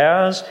and what he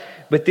has.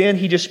 But then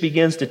he just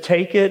begins to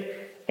take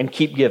it and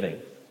keep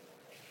giving.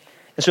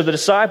 And so the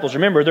disciples,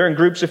 remember, they're in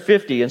groups of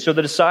 50. And so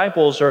the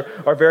disciples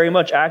are very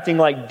much acting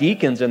like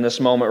deacons in this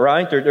moment,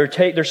 right?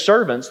 They're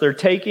servants. They're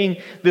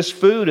taking this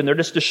food and they're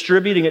just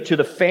distributing it to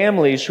the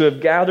families who have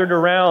gathered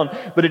around,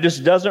 but it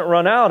just doesn't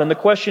run out. And the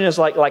question is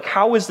like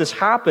how is this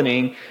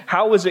happening?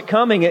 How is it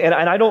coming? And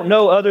I don't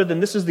know, other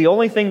than this is the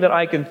only thing that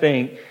I can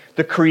think.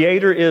 The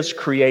Creator is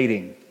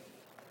creating.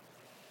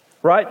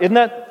 Right? Isn't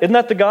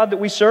that the God that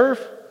we serve?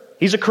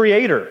 He's a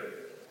creator.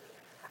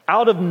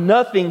 Out of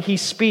nothing He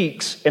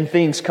speaks and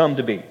things come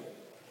to be.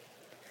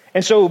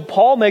 And so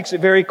Paul makes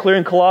it very clear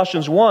in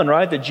Colossians 1,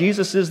 right? That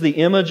Jesus is the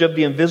image of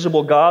the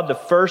invisible God, the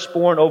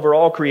firstborn over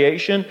all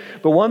creation.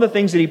 But one of the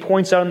things that he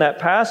points out in that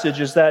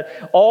passage is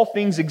that all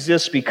things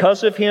exist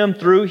because of Him,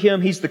 through Him.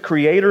 He's the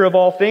creator of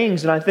all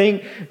things. And I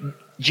think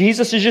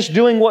Jesus is just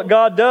doing what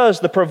God does.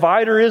 The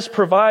provider is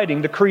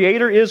providing. The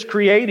creator is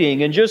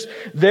creating. And just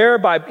there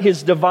by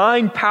His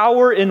divine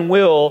power and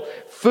will,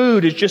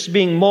 food is just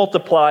being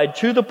multiplied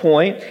to the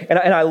point, and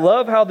I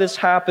love how this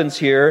happens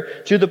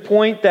here, to the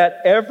point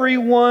that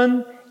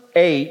everyone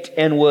ate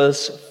and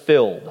was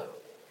filled.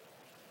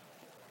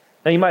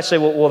 Now you might say,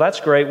 well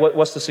that's great.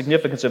 What's the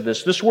significance of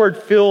this? This word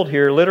filled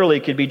here literally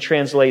could be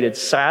translated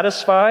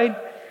satisfied.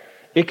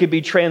 It could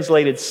be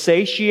translated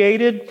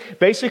satiated.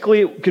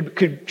 Basically, it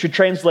could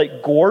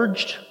translate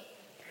gorged.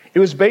 It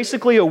was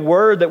basically a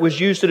word that was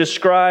used to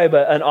describe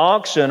an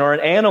oxen or an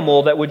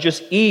animal that would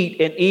just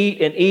eat and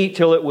eat and eat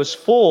till it was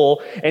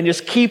full and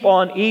just keep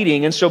on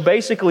eating. And so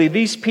basically,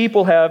 these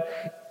people have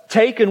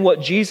taken what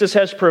Jesus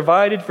has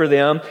provided for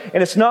them,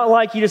 and it's not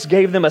like He just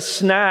gave them a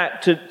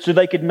snack so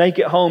they could make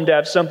it home to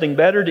have something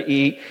better to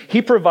eat.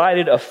 He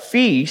provided a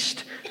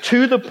feast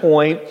to the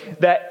point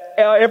that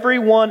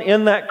everyone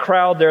in that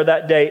crowd there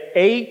that day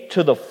ate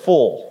to the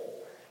full,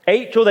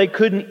 ate till they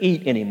couldn't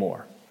eat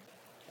anymore.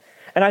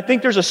 And I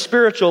think there's a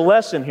spiritual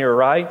lesson here,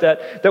 right?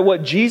 That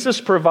what Jesus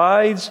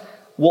provides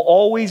will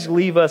always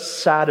leave us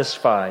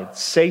satisfied,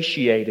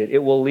 satiated.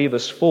 It will leave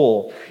us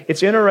full.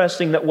 It's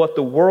interesting that what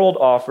the world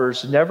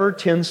offers never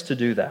tends to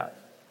do that.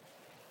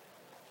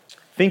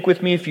 Think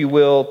with me, if you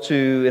will,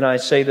 to, and I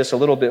say this a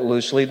little bit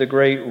loosely, the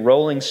great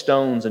Rolling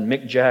Stones and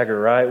Mick Jagger,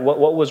 right?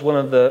 What was one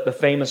of the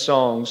famous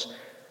songs,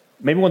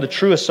 maybe one of the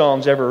truest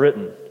songs ever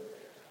written?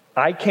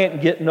 I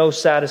can't get no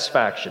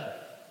satisfaction.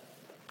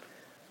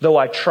 Though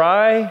I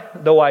try,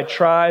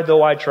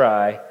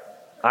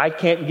 I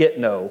can't get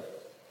no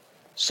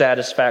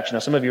satisfaction. Now,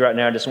 some of you right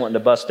now are just wanting to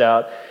bust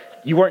out.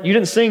 You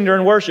didn't sing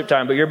during worship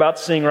time, but you're about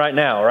to sing right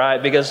now,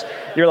 right? Because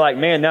you're like,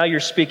 man, now you're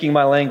speaking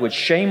my language.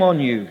 Shame on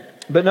you.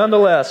 But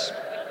nonetheless,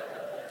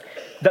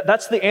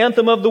 that's the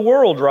anthem of the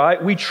world,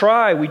 right? We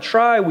try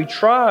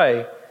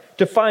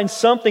to find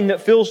something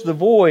that fills the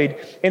void,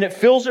 and it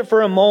fills it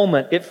for a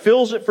moment, it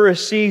fills it for a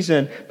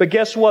season, but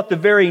guess what? The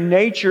very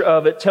nature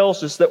of it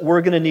tells us that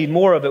we're going to need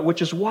more of it,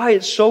 which is why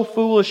it's so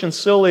foolish and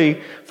silly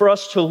for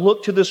us to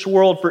look to this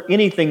world for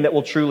anything that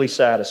will truly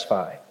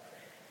satisfy.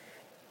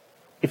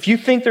 If you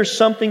think there's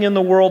something in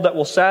the world that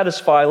will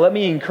satisfy, let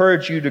me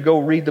encourage you to go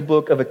read the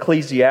book of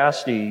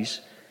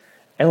Ecclesiastes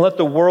and let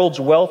the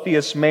world's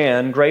wealthiest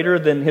man, greater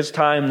than his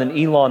time than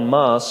Elon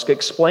Musk,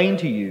 explain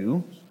to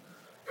you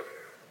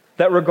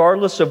that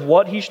regardless of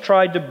what he's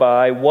tried to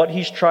buy, what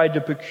he's tried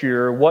to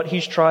procure, what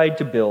he's tried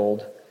to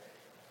build,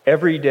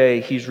 every day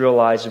he's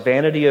realized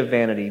vanity of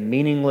vanity,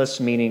 meaningless,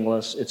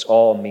 it's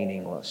all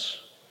meaningless.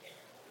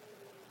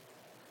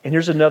 And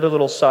here's another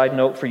little side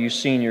note for you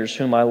seniors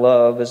whom I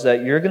love, is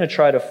that you're going to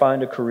try to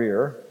find a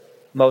career,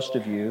 most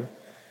of you,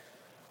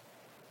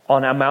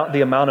 on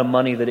the amount of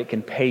money that it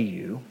can pay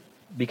you,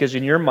 because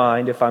in your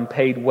mind, if I'm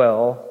paid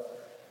well,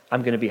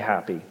 I'm going to be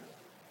happy.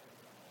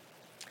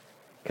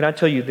 Can I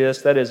tell you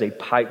this? That is a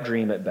pipe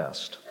dream at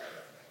best.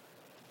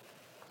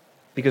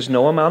 Because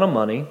no amount of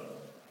money,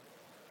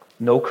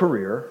 no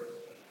career,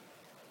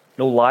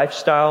 no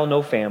lifestyle,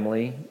 no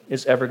family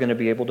is ever going to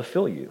be able to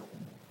fill you.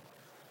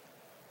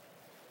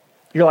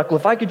 You're like, well,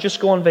 if I could just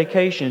go on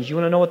vacations, you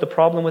want to know what the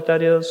problem with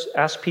that is?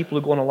 Ask people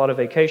who go on a lot of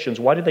vacations,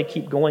 why do they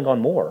keep going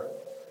on more?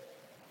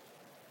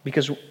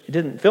 Because it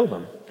didn't fill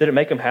them. Did it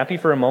make them happy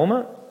for a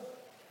moment?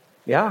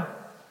 Yeah.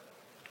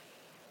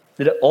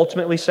 Did it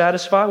ultimately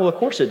satisfy? Well, of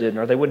course it didn't,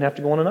 or they wouldn't have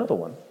to go on another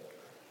one.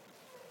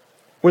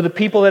 We're the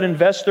people that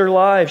invest their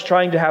lives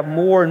trying to have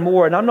more and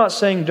more. And I'm not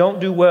saying don't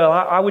do well.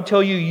 I would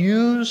tell you,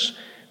 use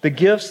the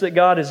gifts that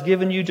God has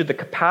given you to the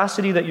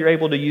capacity that you're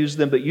able to use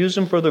them, but use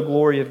them for the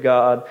glory of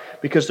God,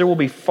 because there will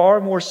be far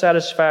more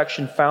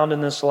satisfaction found in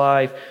this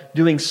life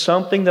doing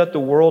something that the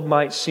world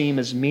might seem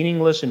as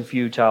meaningless and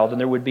futile than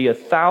there would be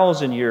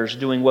 1,000 years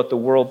doing what the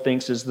world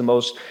thinks is the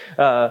most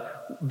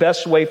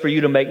best way for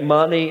you to make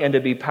money and to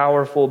be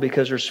powerful,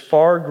 because there's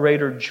far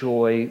greater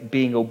joy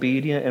being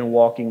obedient and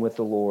walking with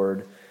the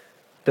Lord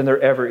than there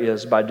ever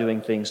is by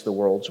doing things the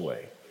world's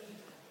way.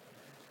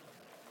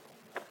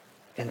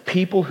 And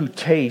people who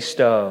taste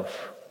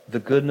of the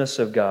goodness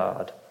of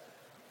God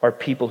are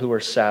people who are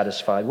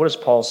satisfied. What does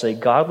Paul say?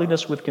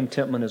 Godliness with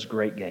contentment is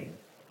great gain.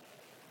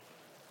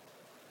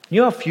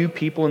 You know how few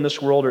people in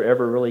this world are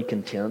ever really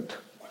content?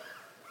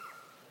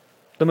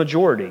 The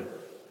majority.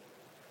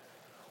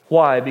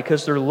 Why?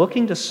 Because they're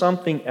looking to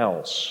something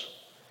else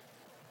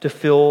to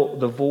fill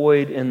the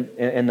void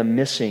and the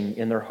missing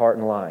in their heart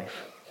and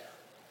life.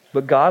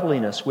 But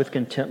godliness with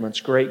contentment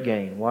is great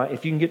gain. Why?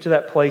 If you can get to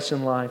that place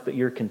in life that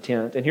you're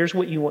content, and here's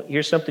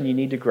something you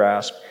need to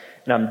grasp,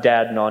 and I'm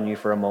dadding on you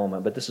for a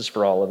moment, but this is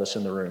for all of us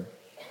in the room.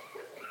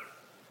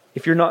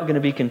 If you're not going to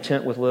be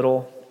content with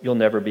little, you'll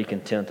never be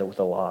content with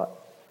a lot.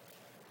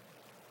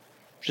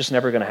 It's just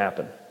never going to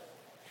happen.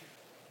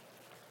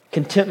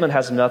 Contentment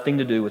has nothing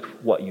to do with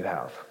what you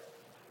have.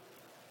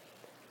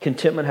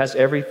 Contentment has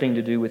everything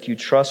to do with you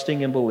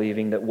trusting and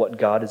believing that what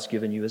God has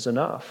given you is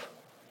enough.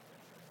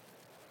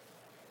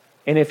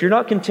 And if you're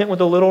not content with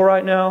a little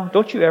right now,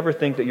 don't you ever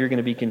think that you're going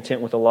to be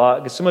content with a lot.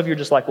 Because some of you are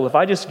just like, well, if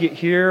I just get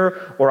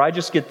here, or I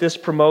just get this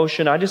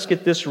promotion, I just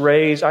get this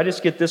raise, I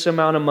just get this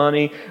amount of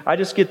money, I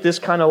just get this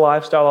kind of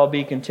lifestyle, I'll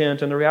be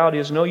content. And the reality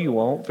is, no, you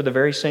won't, for the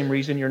very same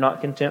reason you're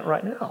not content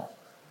right now.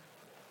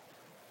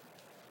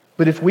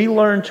 But if we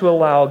learn to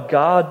allow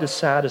God to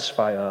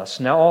satisfy us,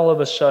 now all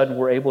of a sudden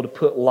we're able to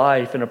put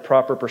life in a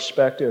proper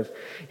perspective.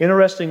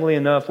 Interestingly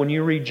enough, when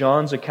you read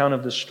John's account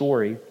of this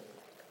story,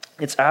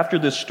 it's after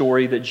this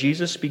story that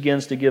Jesus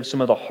begins to give some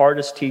of the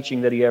hardest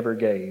teaching that he ever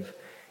gave,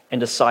 and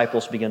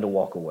disciples begin to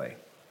walk away.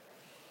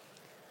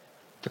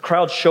 The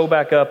crowds show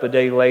back up a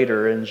day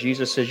later, and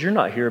Jesus says, you're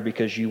not here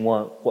because you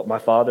want what my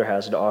Father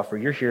has to offer.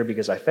 You're here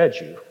because I fed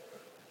you.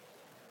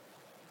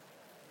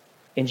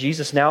 And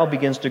Jesus now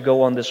begins to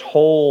go on this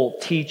whole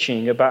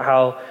teaching about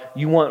how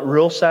you want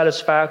real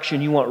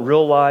satisfaction, you want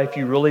real life,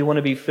 you really want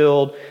to be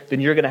filled, then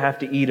you're going to have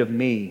to eat of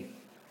me.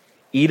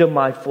 Eat of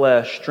my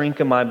flesh, drink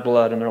of my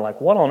blood. And they're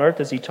like, what on earth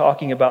is he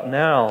talking about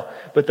now?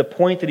 But the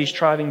point that he's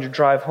trying to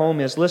drive home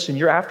is, listen,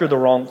 you're after the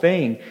wrong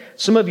thing.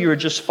 Some of you are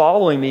just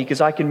following me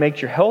because I can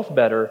make your health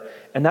better.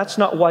 And that's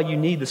not why you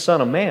need the Son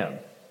of Man.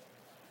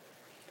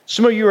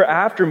 Some of you are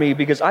after me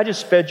because I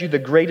just fed you the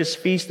greatest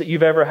feast that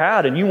you've ever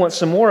had, and you want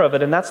some more of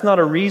it. And that's not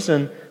a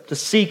reason to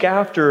seek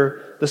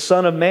after the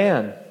Son of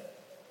Man.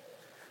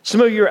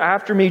 Some of you are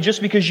after me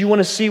just because you want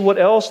to see what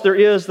else there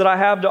is that I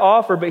have to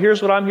offer. But here's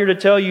what I'm here to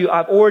tell you.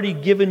 I've already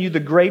given you the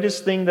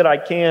greatest thing that I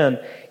can.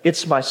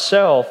 It's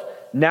myself.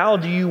 Now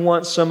do you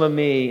want some of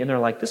me? And they're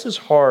like, this is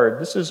hard.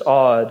 This is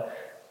odd.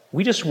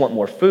 We just want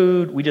more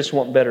food. We just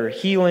want better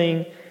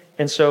healing.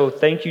 And so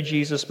thank you,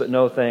 Jesus, but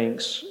no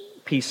thanks.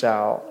 Peace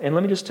out. And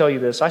let me just tell you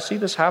this. I see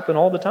this happen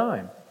all the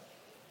time.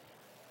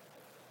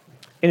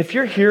 And if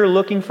you're here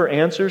looking for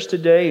answers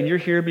today, and you're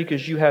here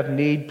because you have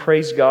need,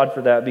 praise God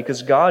for that,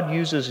 because God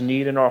uses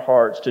need in our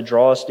hearts to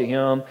draw us to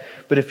Him.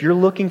 But if you're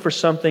looking for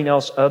something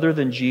else other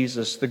than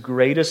Jesus, the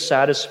greatest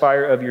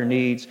satisfier of your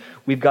needs,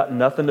 we've got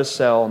nothing to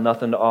sell,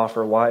 nothing to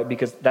offer. Why?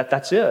 Because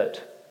that's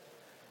it.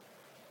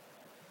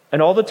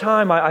 And all the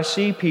time I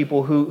see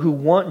people who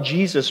want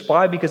Jesus.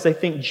 Why? Because they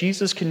think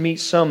Jesus can meet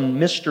some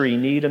mystery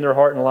need in their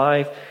heart and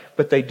life,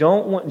 but they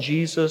don't want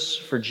Jesus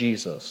for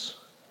Jesus.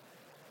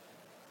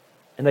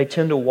 And they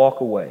tend to walk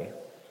away.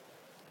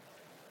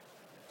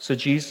 So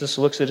Jesus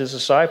looks at His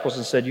disciples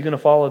and said, you going to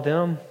follow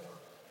them? And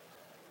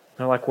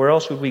they're like, where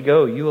else would we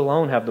go? You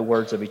alone have the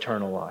words of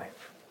eternal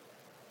life.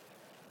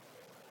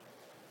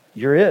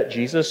 You're it,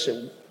 Jesus.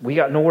 We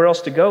got nowhere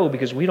else to go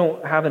because we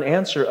don't have an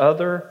answer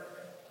other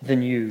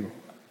than you.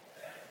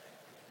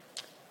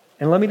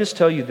 And let me just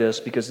tell you this,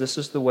 because this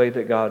is the way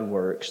that God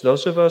works.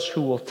 Those of us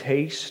who will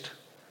taste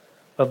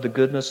of the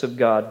goodness of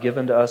God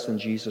given to us in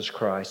Jesus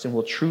Christ and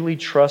will truly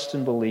trust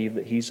and believe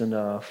that He's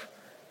enough,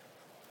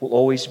 will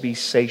always be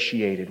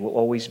satiated, will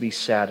always be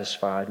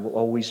satisfied, will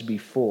always be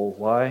full.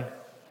 Why?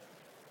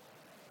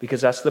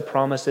 Because that's the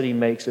promise that He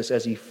makes us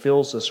as He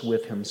fills us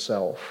with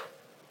Himself.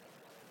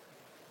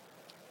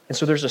 And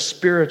so there's a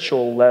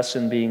spiritual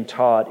lesson being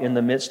taught in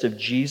the midst of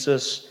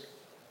Jesus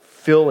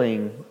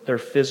filling their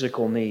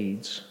physical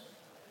needs.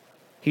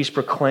 He's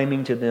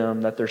proclaiming to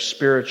them that their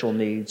spiritual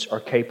needs are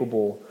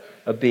capable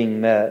of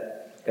being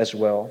met as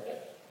well.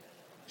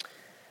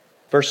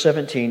 Verse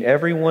 17,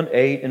 everyone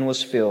ate and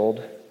was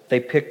filled.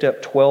 They picked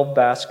up 12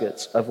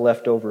 baskets of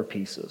leftover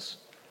pieces.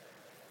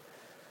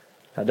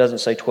 Now, it doesn't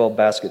say 12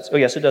 baskets. Oh,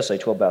 yes, it does say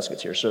 12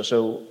 baskets here.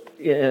 So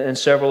in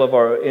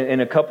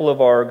a couple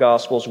of our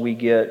Gospels, we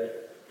get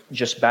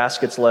just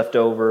baskets left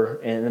over,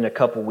 and in a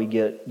couple we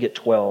get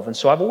 12. And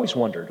so I've always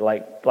wondered,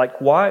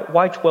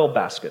 why 12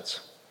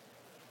 baskets?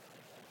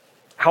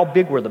 How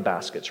big were the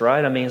baskets,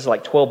 right? I mean, it's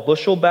like 12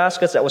 bushel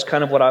baskets. That was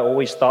kind of what I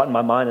always thought in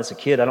my mind as a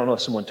kid. I don't know if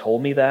someone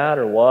told me that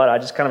or what. I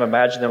just kind of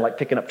imagined them like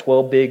picking up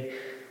 12 big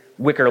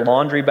wicker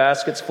laundry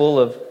baskets full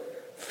of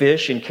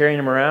fish and carrying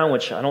them around,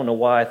 which I don't know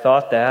why I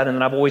thought that. And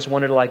then I've always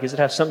wondered, does it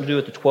have something to do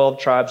with the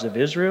 12 tribes of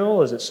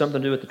Israel? Is it something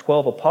to do with the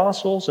 12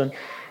 apostles? And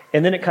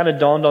then it kind of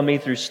dawned on me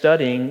through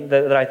studying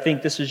that I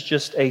think this is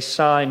just a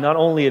sign not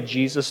only of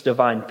Jesus'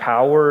 divine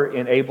power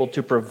and able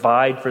to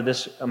provide for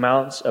this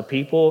amounts of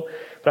people,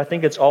 but I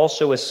think it's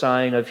also a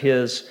sign of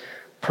His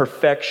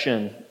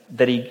perfection,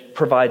 that He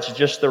provides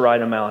just the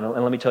right amount.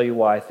 And let me tell you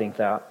why I think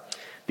that.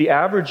 The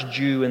average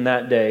Jew in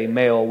that day,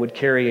 male, would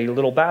carry a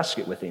little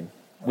basket with him.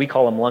 We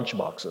call them lunch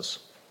boxes.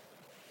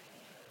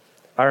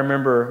 I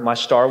remember my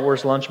Star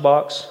Wars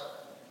lunchbox,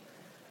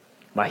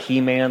 my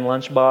He-Man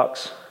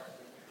lunchbox.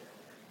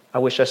 I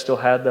wish I still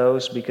had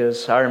those,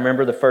 because I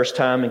remember the first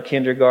time in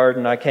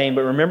kindergarten I came.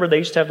 But remember, they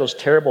used to have those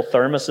terrible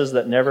thermoses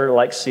that never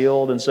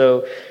sealed. And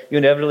so you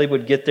inevitably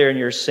would get there and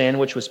your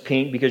sandwich was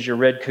pink because your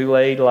red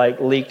Kool-Aid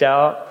leaked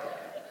out.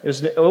 It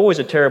was always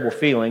a terrible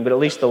feeling, but at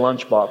least the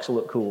lunchbox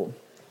looked cool.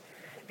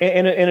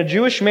 And a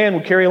Jewish man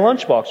would carry a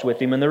lunchbox with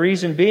him, and the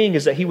reason being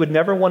is that he would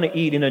never want to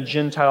eat in a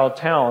Gentile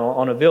town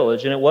on a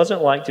village. And it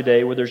wasn't like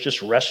today where there's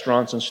just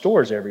restaurants and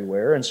stores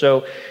everywhere. And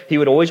so he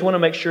would always want to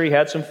make sure he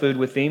had some food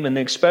with him, and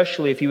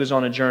especially if he was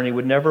on a journey,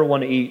 would never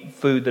want to eat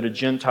food that a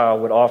Gentile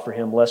would offer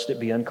him, lest it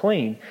be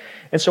unclean.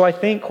 And so I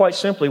think, quite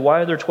simply,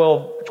 why are there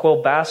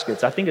 12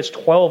 baskets? I think it's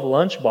 12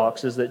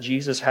 lunchboxes that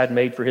Jesus had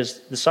made for his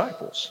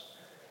disciples.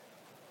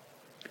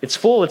 It's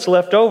full, it's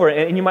left over.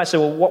 And you might say,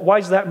 well, why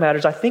does that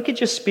matter? I think it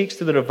just speaks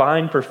to the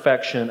divine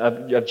perfection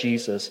of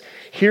Jesus.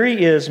 Here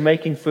he is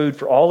making food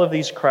for all of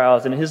these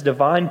crowds, and in his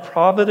divine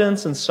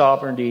providence and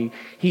sovereignty,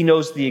 he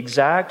knows the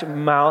exact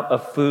amount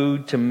of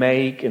food to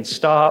make and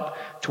stop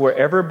to where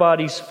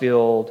everybody's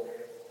filled.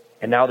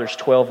 And now there's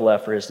 12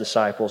 left for his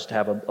disciples to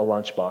have a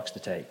lunchbox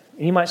to take.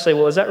 And you might say,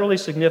 well, is that really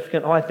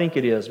significant? Oh, I think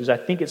it is, because I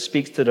think it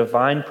speaks to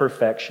divine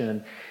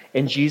perfection,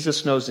 and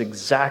Jesus knows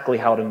exactly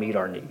how to meet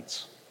our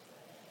needs.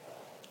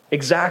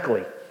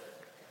 Exactly.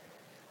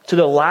 To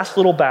the last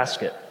little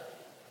basket.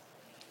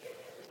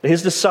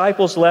 His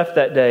disciples left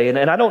that day, and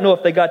I don't know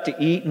if they got to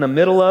eat in the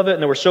middle of it,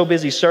 and they were so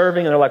busy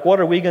serving, and they're like, what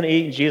are we going to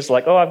eat? And Jesus is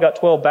like, oh, I've got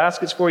 12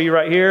 baskets for you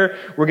right here.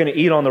 We're going to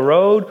eat on the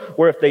road.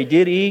 Or if they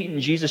did eat,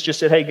 and Jesus just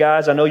said, hey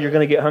guys, I know you're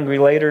going to get hungry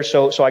later,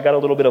 so I got a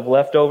little bit of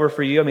leftover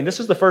for you. I mean, this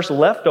is the first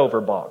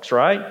leftover box,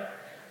 right?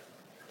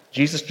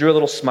 Jesus drew a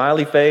little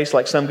smiley face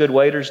like some good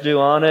waiters do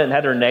on it and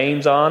had their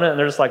names on it, and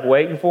they're just like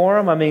waiting for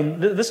them. I mean,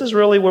 this is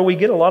really where we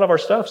get a lot of our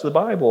stuff, the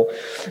Bible.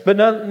 But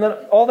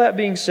all that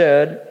being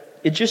said,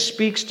 it just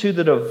speaks to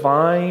the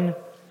divine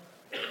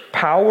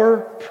power,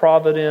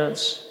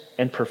 providence,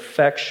 and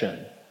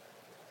perfection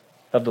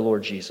of the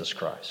Lord Jesus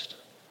Christ.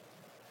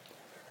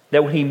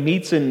 That when he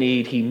meets a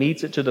need, he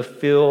meets it to the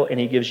fill, and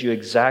he gives you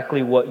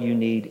exactly what you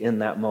need in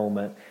that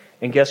moment.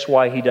 And guess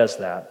why he does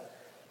that?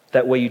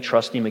 That way you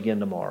trust him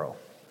again tomorrow.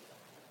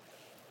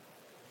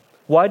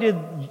 Why did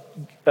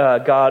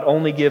God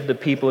only give the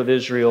people of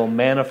Israel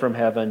manna from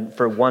heaven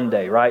for one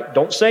day, right?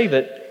 Don't save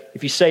it.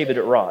 If you save it,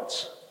 it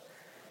rots.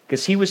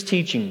 Because he was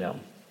teaching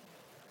them,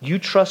 you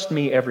trust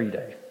me every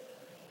day.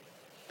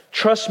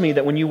 Trust me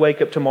that when you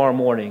wake up tomorrow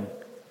morning,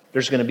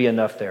 there's going to be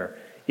enough there.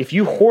 If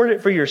you hoard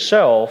it for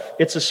yourself,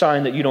 it's a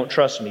sign that you don't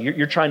trust me.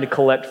 You're trying to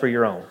collect for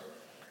your own.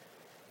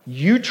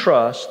 You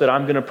trust that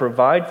I'm going to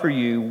provide for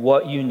you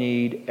what you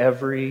need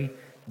every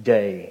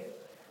day.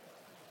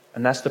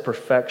 And that's the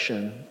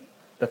perfection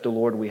that the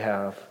Lord we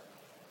have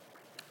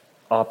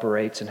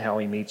operates and how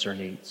he meets our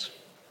needs.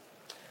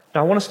 Now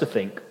I want us to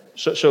think.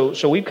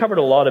 So we've covered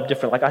a lot of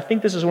different, I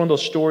think this is one of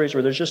those stories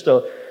where there's just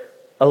a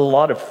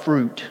lot of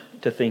fruit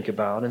to think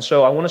about. And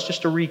so I want us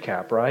just to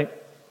recap, right?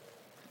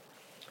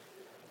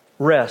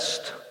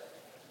 Rest.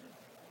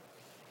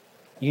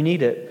 You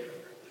need it.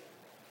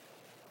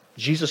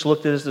 Jesus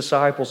looked at his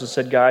disciples and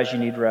said, guys, you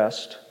need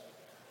rest.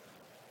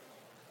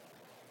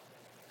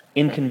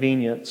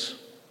 Inconvenience.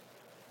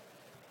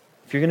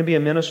 If you're going to be a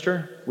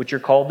minister, which you're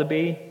called to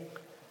be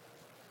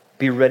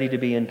ready to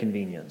be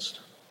inconvenienced.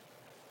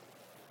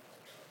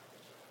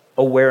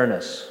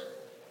 Awareness.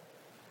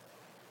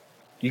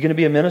 You're going to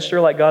be a minister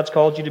like God's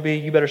called you to be,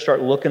 you better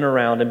start looking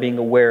around and being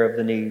aware of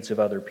the needs of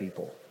other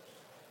people.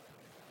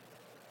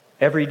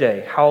 Every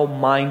day, how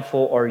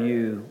mindful are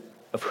you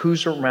of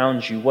who's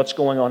around you, what's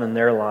going on in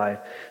their life?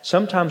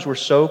 Sometimes we're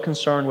so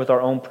concerned with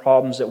our own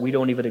problems that we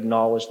don't even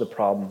acknowledge the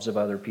problems of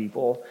other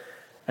people,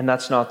 and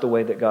that's not the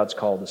way that God's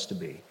called us to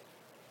be.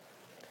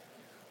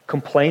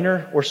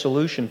 Complainer or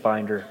solution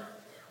finder?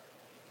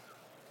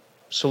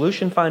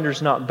 Solution finder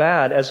is not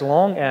bad as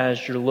long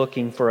as you're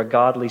looking for a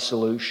godly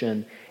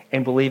solution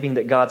and believing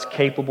that God's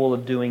capable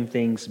of doing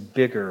things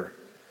bigger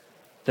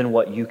than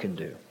what you can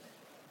do.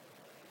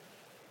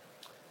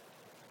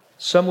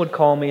 Some would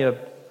call me a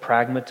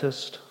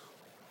pragmatist.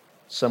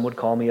 Some would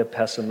call me a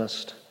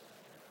pessimist.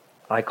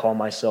 I call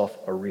myself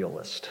a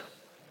realist.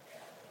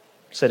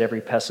 Said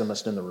every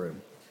pessimist in the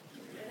room.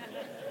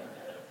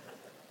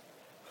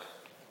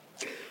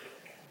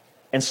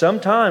 And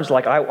sometimes,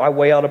 I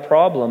weigh out a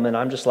problem and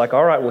I'm just like,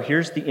 all right, well,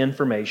 here's the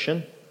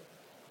information.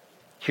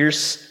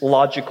 Here's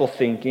logical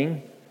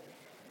thinking.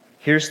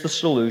 Here's the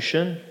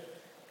solution.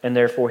 And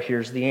therefore,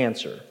 here's the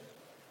answer.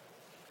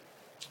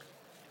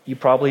 You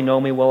probably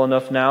know me well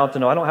enough now to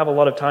know I don't have a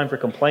lot of time for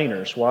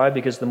complainers. Why?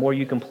 Because the more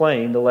you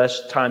complain, the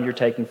less time you're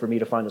taking for me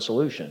to find a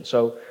solution.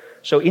 So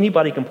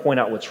anybody can point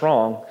out what's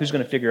wrong. Who's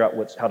going to figure out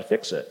how to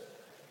fix it?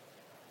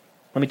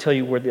 Let me tell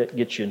you where that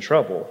gets you in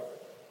trouble.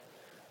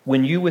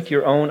 When you, with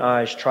your own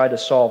eyes, try to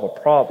solve a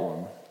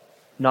problem,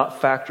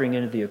 not factoring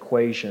into the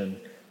equation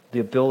the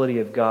ability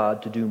of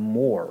God to do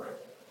more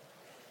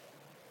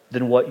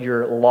than what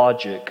your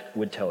logic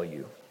would tell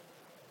you.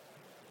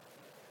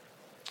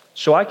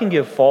 So I can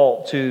give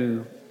fault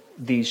to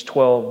these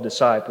 12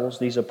 disciples,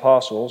 these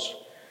apostles,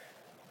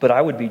 but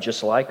I would be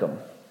just like them.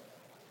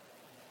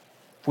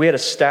 If we had a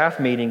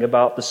staff meeting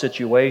about the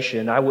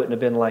situation, I wouldn't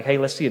have been like, hey,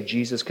 let's see if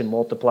Jesus can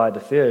multiply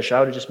the fish. I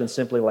would have just been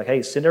simply like,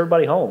 hey, send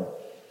everybody home.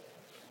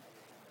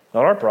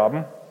 Not our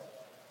problem.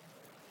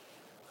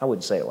 I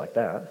wouldn't say it like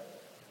that.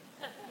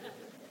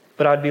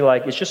 But I'd be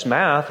like, it's just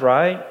math,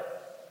 right?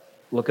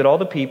 Look at all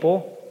the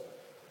people.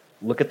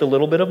 Look at the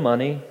little bit of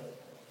money.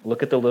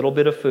 Look at the little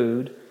bit of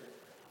food.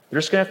 They're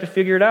just going to have to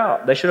figure it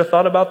out. They should have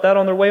thought about that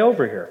on their way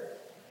over here.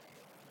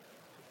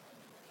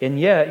 And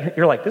yet,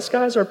 you're like, this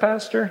guy's our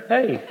pastor?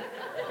 Hey,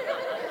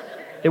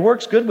 it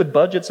works good with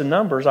budgets and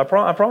numbers. I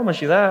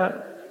promise you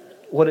that.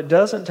 What it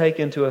doesn't take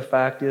into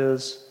effect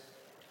is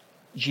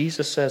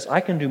Jesus says,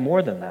 I can do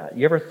more than that.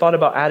 You ever thought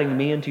about adding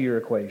me into your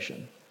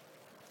equation?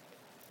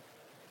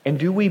 And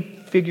do we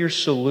figure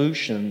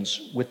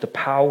solutions with the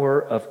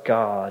power of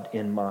God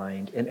in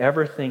mind and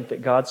ever think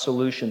that God's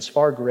solution is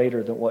far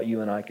greater than what you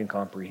and I can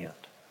comprehend?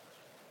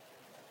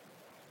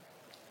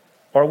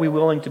 Are we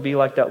willing to be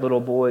like that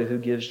little boy who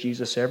gives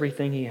Jesus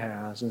everything he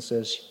has and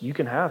says, you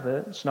can have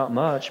it. It's not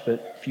much,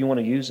 but if you want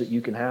to use it,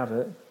 you can have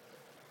it.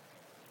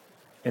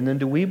 And then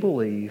do we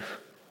believe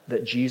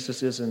that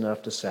Jesus is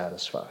enough to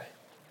satisfy?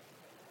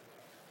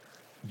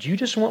 Do you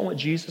just want what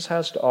Jesus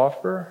has to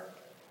offer?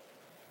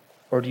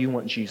 Or do you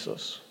want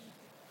Jesus?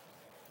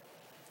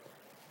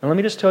 And let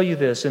me just tell you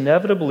this.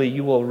 Inevitably,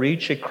 you will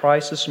reach a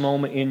crisis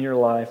moment in your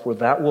life where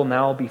that will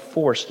now be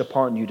forced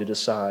upon you to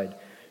decide,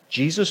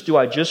 Jesus, do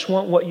I just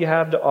want what you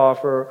have to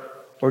offer,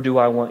 or do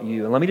I want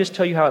you? And let me just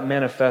tell you how it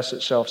manifests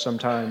itself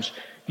sometimes.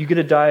 You get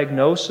a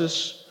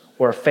diagnosis,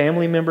 or a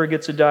family member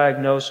gets a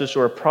diagnosis,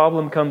 or a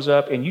problem comes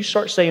up, and you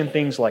start saying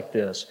things like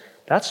this.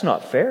 That's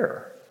not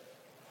fair.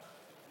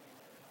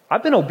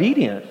 I've been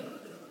obedient.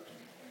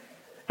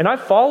 And I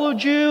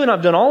followed you, and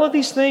I've done all of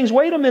these things.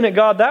 Wait a minute,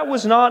 God, that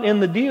was not in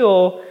the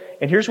deal.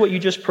 And here's what you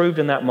just proved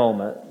in that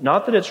moment.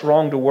 Not that it's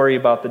wrong to worry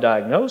about the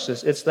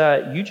diagnosis. It's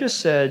that you just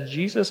said,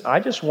 Jesus, I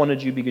just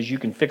wanted you because you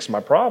can fix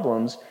my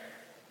problems.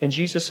 And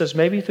Jesus says,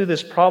 maybe through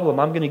this problem,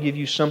 I'm going to give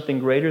you something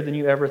greater than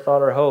you ever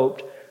thought or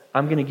hoped.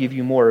 I'm going to give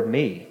you more of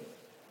me.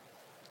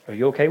 Are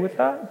you okay with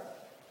that?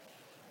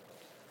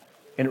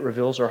 And it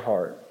reveals our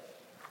heart.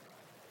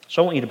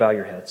 So I want you to bow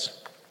your heads.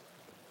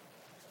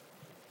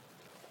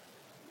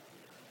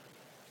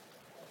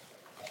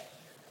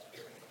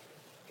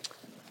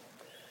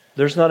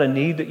 There's not a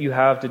need that you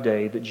have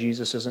today that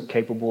Jesus isn't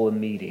capable of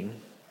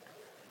meeting.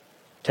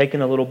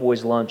 Taking a little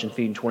boy's lunch and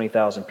feeding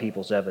 20,000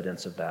 people is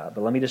evidence of that.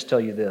 But let me just tell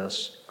you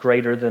this.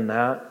 Greater than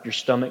that, your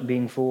stomach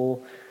being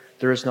full,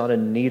 there is not a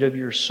need of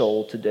your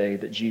soul today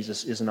that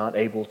Jesus is not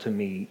able to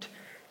meet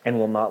and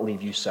will not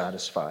leave you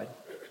satisfied.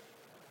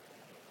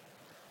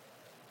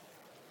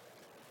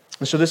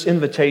 And so this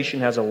invitation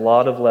has a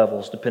lot of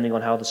levels depending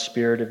on how the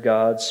Spirit of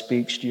God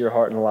speaks to your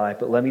heart and life.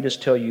 But let me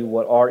just tell you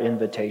what our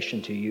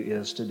invitation to you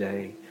is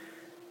today.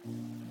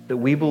 That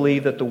we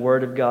believe that the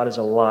Word of God is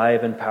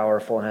alive and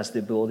powerful and has the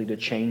ability to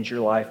change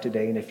your life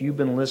today. And if you've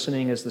been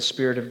listening as the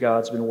Spirit of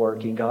God's been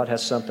working, God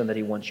has something that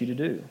He wants you to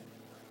do.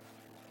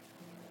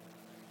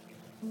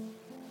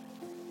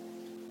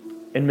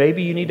 And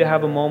maybe you need to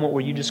have a moment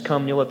where you just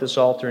come kneel at this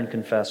altar and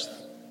confess.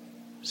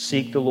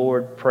 Seek the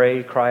Lord,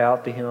 pray, cry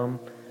out to Him.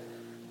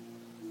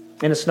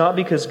 And it's not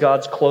because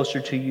God's closer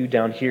to you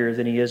down here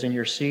than He is in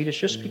your seat. It's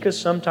just because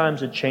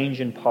sometimes a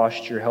change in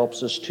posture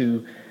helps us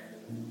to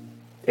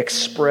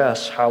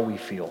express how we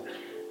feel.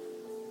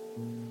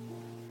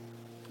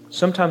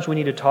 Sometimes we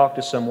need to talk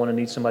to someone and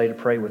need somebody to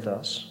pray with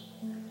us.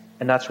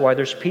 And that's why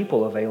there's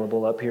people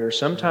available up here.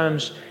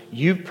 Sometimes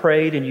you've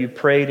prayed and you've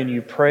prayed and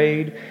you've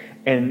prayed,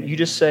 and you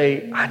just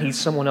say, I need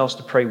someone else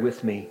to pray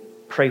with me,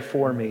 pray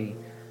for me.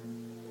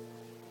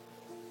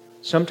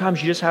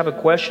 Sometimes you just have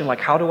a question like,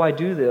 how do I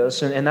do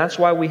this? And that's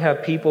why we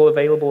have people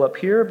available up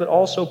here, but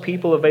also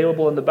people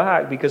available in the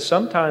back, because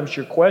sometimes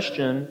your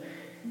question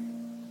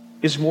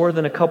is more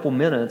than a couple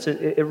minutes.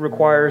 It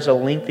requires a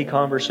lengthy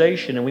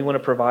conversation, and we want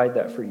to provide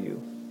that for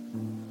you.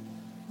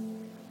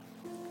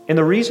 And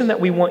the reason that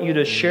we want you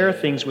to share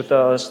things with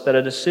us, that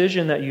a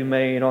decision that you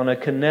made on a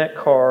Connect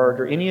card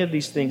or any of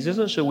these things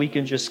isn't so we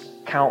can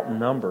just count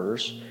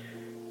numbers.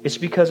 It's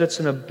because it's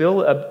an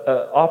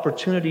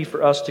opportunity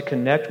for us to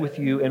connect with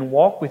you and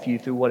walk with you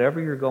through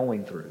whatever you're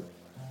going through.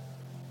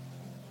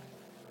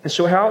 And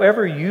so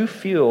however you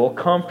feel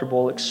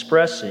comfortable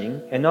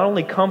expressing, and not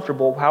only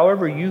comfortable,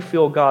 however you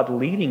feel God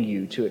leading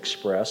you to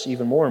express,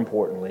 even more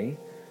importantly,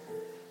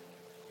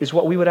 is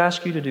what we would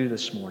ask you to do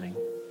this morning.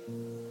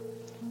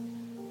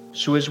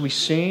 So as we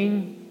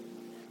sing,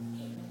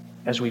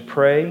 as we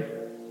pray,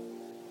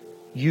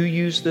 you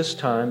use this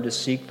time to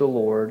seek the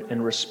Lord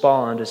and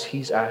respond as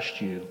He's asked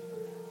you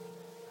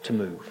to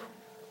move.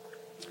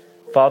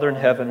 Father in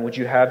heaven, would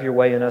you have your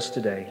way in us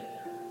today?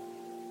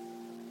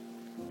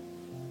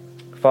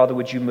 Father,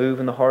 would you move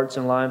in the hearts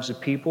and lives of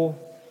people,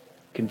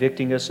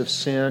 convicting us of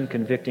sin,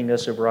 convicting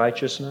us of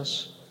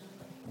righteousness?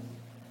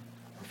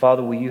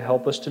 Father, will you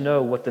help us to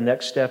know what the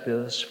next step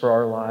is for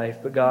our life?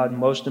 But God,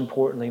 most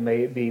importantly,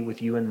 may it be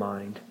with you in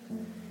mind.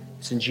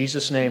 It's in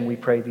Jesus' name we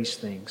pray these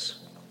things.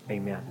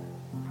 Amen.